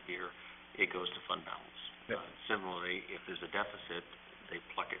budget year, it goes to fund balance. Similarly, if there's a deficit, they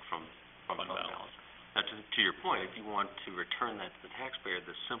pluck it from fund balance. Now, to your point, if you want to return that to the taxpayer,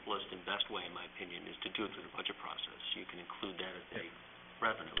 the simplest and best way, in my opinion, is to do it through the budget process. You can include that as a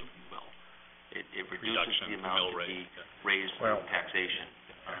revenue, if you will. It reduces the amount to be raised through taxation.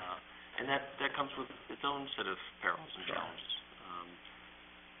 And that comes with its own set of perils and challenges.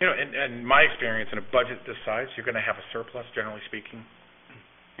 You know, and my experience in a budget this size, you're going to have a surplus, generally speaking.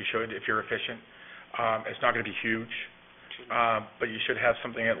 You should, if you're efficient. It's not going to be huge, but you should have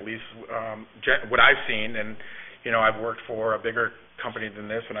something at least. What I've seen, and you know, I've worked for a bigger company than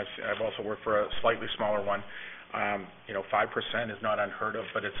this, and I've also worked for a slightly smaller one. You know, 5% is not unheard of,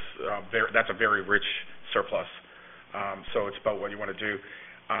 but it's that's a very rich surplus. So it's about what you want to do.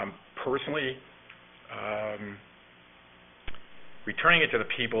 Personally, returning it to the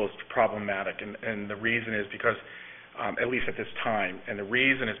people is problematic, and the reason is because, at least at this time, and the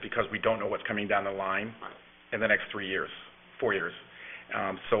reason is because we don't know what's coming down the line in the next 4 years.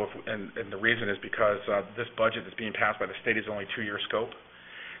 So, and the reason is because this budget that's being passed by the state is only 2-year scope.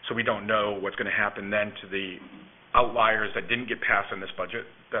 So we don't know what's going to happen then to the outliers that didn't get passed in this budget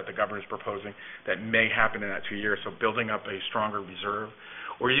that the governor is proposing that may happen in that 2 years. So building up a stronger reserve,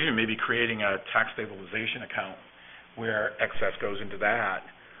 or even maybe creating a tax stabilization account where excess goes into that,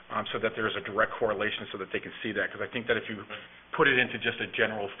 so that there's a direct correlation so that they can see that. Because I think that if you put it into just a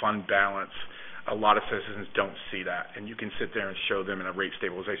general fund balance, a lot of citizens don't see that. And you can sit there and show them in a rate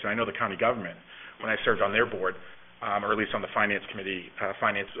stabilization. I know the county government, when I served on their board, or at least on the Finance Committee,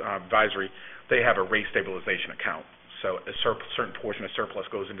 Finance Advisory, they have a rate stabilization account. So a certain portion of surplus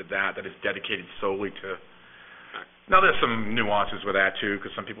goes into that is dedicated solely to. Now there's some nuances with that too,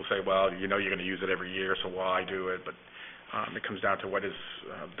 because some people say, well, you know, you're going to use it every year, so why do it? But it comes down to what is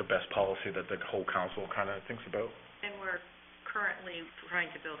the best policy that the whole council kind of thinks about. And we're currently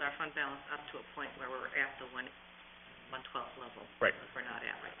trying to build our fund balance up to a point where we're at the 1/12 level. Right. Which we're not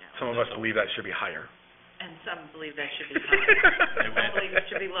at right now. Some of us believe that should be higher. And some believe that should be higher. Some believe it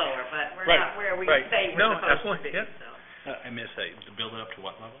should be lower, but we're not where we say we're supposed to be. So. I may say, to build it up to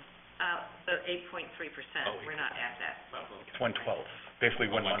what level? The 8.3%, we're not at that level. 1/12, basically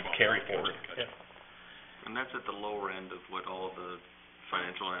 1 month carry forward. Yeah. And that's at the lower end of what all the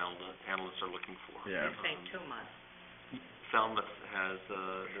financial analysts are looking for. Yeah. They're saying 2 months. Falmouth has,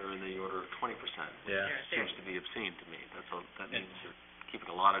 they're in the order of 20%. Yeah. Seems to be obscene to me. That means you're keeping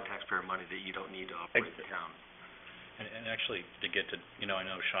a lot of taxpayer money that you don't need to operate the town. And actually, to get to, you know, I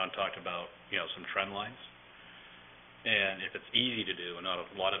know Sean talked about, you know, some trend lines. And if it's easy to do and not a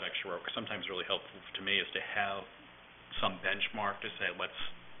lot of extra work, sometimes really helpful to me is to have some benchmark to say what's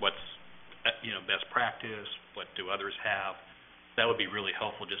you know, best practice, what do others have. That would be really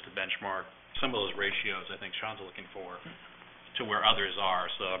helpful just to benchmark some of those ratios I think Sean's looking for. to where others are.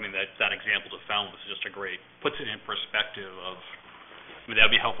 So, I mean, that example to Falmouth is just puts it in perspective of, I mean, that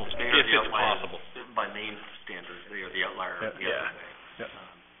would be helpful if it's possible. By Maine standards, they are the outlier the other way.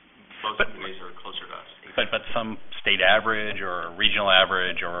 Most communities are closer to us. But some state average or regional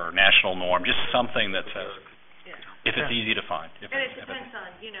average or national norm, just something that says, if it's easy to find. And it depends on,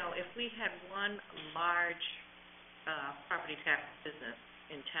 if we had one large property tax business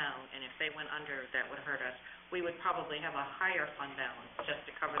in town, and if they went under, that would hurt us. We would probably have a higher fund balance just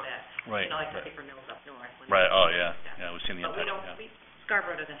to cover that. Right. Like the paper mills up north. Right, oh, yeah, we've seen the impact. impact. But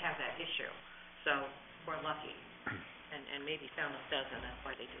Scarborough doesn't have that issue, so we're lucky. And maybe Falmouth does, and that's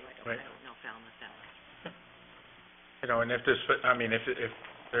why they do. I don't know Falmouth that well. And if there's, if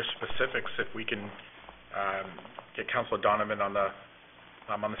there's specifics, if we can get Councilor Donovan on the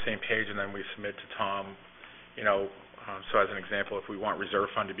same page, and then we submit to Tom, so as an example, if we want reserve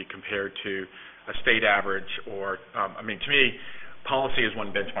fund to be compared to a state average, or to me, policy is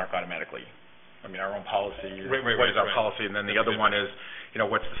one benchmark automatically. I mean, our own policy, what is our policy, and then the other one is,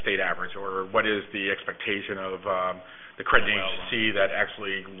 what's the state average, or what is the expectation of the credit agency that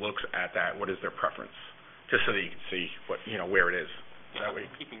actually looks at that, what is their preference, just so that you can see what, where it is. That way.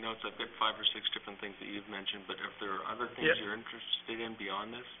 Keeping notes, I've got 5 or 6 different things that you've mentioned, but if there are other things you're interested in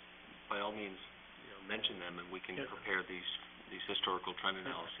beyond this, by all means, mention them, and we can prepare these historical trend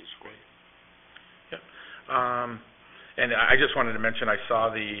analyses for you. And I just wanted to mention, I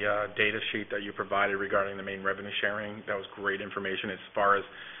saw the data sheet that you provided regarding the Maine revenue sharing. That was great information as far as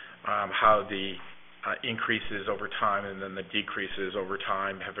how the increases over time and then the decreases over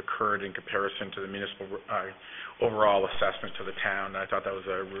time have occurred in comparison to the municipal overall assessment to the town. I thought that was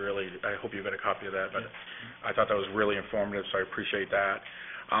I hope you got a copy of that, but I thought that was really informative, so I appreciate that.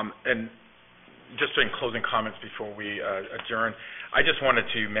 And just in closing comments before we adjourn, I just wanted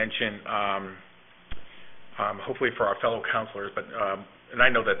to mention, hopefully for our fellow councilors, but and I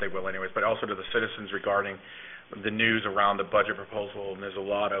know that they will anyways, but also to the citizens regarding the news around the budget proposal. And there's a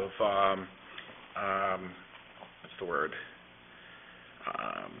lot of what's the word?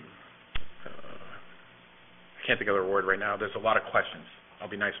 I can't think of the word right now. There's a lot of questions. I'll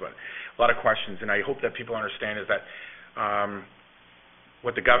be nice about it. A lot of questions, and I hope that people understand is that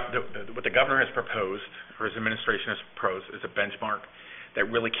what the governor has proposed, or his administration has proposed, is a benchmark that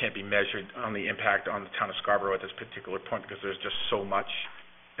really can't be measured on the impact on the town of Scarborough at this particular point, because there's just so much,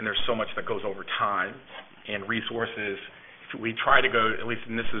 and there's so much that goes over time and resources. If we try to go, at least,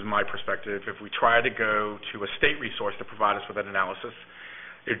 and this is my perspective, if we try to go to a state resource to provide us with that analysis,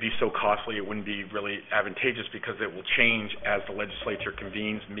 it would be so costly it wouldn't be really advantageous, because it will change as the legislature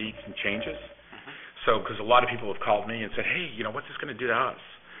convenes, meets, and changes. So, because a lot of people have called me and said, hey, what's this going to do to us?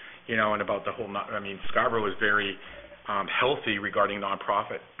 And about the whole, Scarborough is very healthy regarding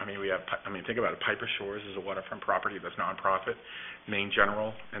nonprofit. Think about it. Piper Shores is a waterfront property that's nonprofit. Maine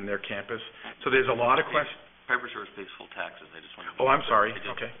General and their campus. So there's a lot of questions. Piper Shores pays full taxes. I just want to. Oh, I'm sorry.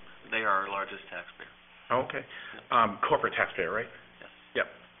 Okay. They are our largest taxpayer. Okay. Corporate taxpayer, right? Yes. Yep.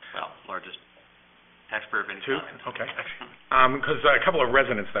 Well, largest taxpayer of any kind. Okay. Because a couple of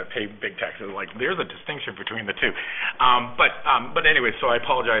residents that pay big taxes, there's a distinction between the two. But anyway, so I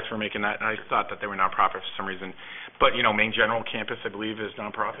apologize for making that. I thought that they were nonprofit for some reason. But, Maine General Campus, I believe, is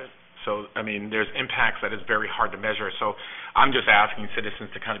nonprofit. So, there's impacts that is very hard to measure. So I'm just asking citizens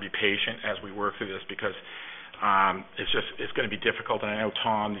to kind of be patient as we work through this, because it's going to be difficult. And I know,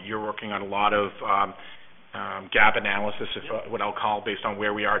 Tom, that you're working on a lot of gap analysis, what I'll call, based on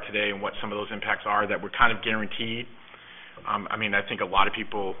where we are today and what some of those impacts are that we're kind of guaranteed. I think a lot of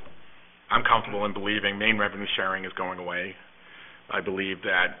people, I'm comfortable in believing Maine revenue sharing is going away. I believe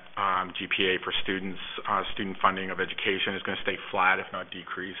that GPA for students, student funding of education, is going to stay flat, if not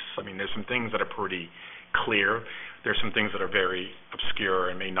decrease. There's some things that are pretty clear. There's some things that are very obscure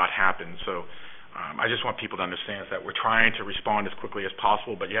and may not happen. So I just want people to understand that we're trying to respond as quickly as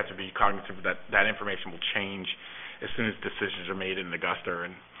possible, but you have to be cognizant that that information will change as soon as decisions are made in Augusta,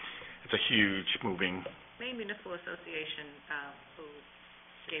 and it's a huge moving. Maine Municipal Association, who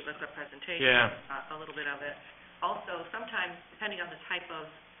gave us a presentation, a little bit of it. Also, sometimes, depending on the type of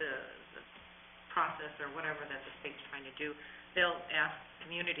the process or whatever that the state's trying to do, they'll ask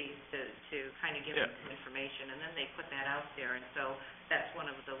communities to kind of give them some information, and then they put that out there. And so that's one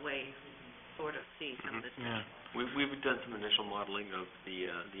of the ways we can sort of see some of this stuff. We've done some initial modeling of the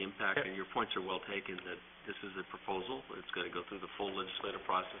impact, and your points are well taken that this is a proposal. It's got to go through the full legislative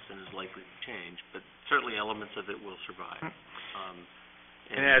process and is likely to change, but certainly elements of it will survive.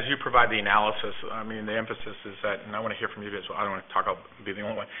 And as you provide the analysis, the emphasis is that, and I want to hear from you as well, I don't want to talk, I'll be the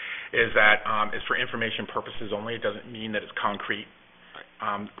only one, is that it's for information purposes only. It doesn't mean that it's concrete,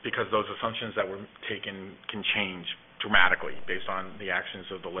 because those assumptions that were taken can change dramatically based on the actions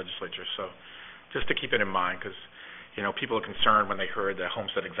of the legislature. So just to keep it in mind, because, you know, people are concerned when they heard that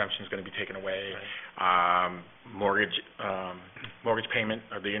homestead exemption is going to be taken away. Mortgage payment,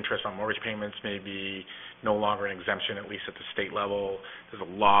 or the interest on mortgage payments may be no longer an exemption, at least at the state level. There's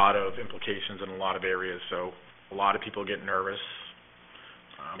a lot of implications in a lot of areas, so a lot of people get nervous.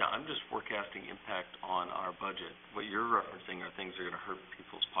 Yeah, I'm just forecasting impact on our budget. What you're referencing are things that are going to hurt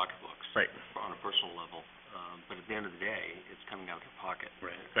people's pocketbooks. Right. On a personal level. But at the end of the day, it's coming out of their pocket.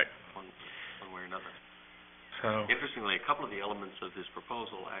 Right. One way or another. So, Interestingly, a couple of the elements of this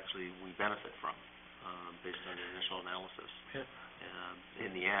proposal actually we benefit from, based on the initial analysis. Yeah.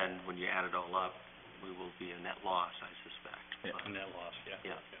 In the end, when you add it all up, we will be a net loss, I suspect. Yeah. But- A net loss,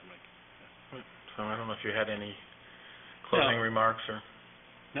 yeah. Yeah. so I don't know if you had any closing remarks or...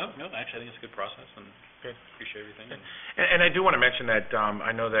 No, actually, I think it's a good process, and Good. appreciate everything. And I do want to mention that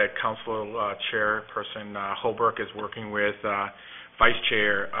I know that Council Chairperson Holbrook is working with Vice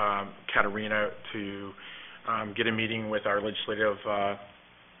Chair Katerina to get a meeting with our legislative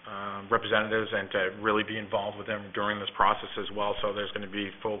representatives and to really be involved with them during this process as well. So there's going to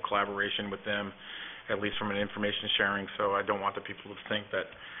be full collaboration with them, at least from an information sharing. So I don't want the people to think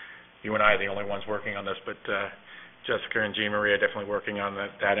that you and I are the only ones working on this, but Jessica and Jean Marie are definitely working on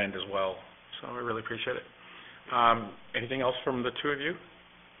that end as well. So I really appreciate it. Anything else from the two of you?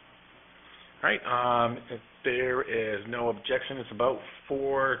 All right. If there is no objection, it's about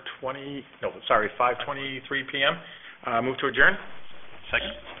 5:23 p.m. Move to adjourn.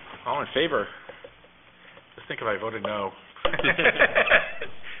 Second? All in favor? Just think if I voted no.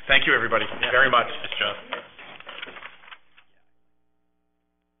 Thank you, everybody, very much. Nice job.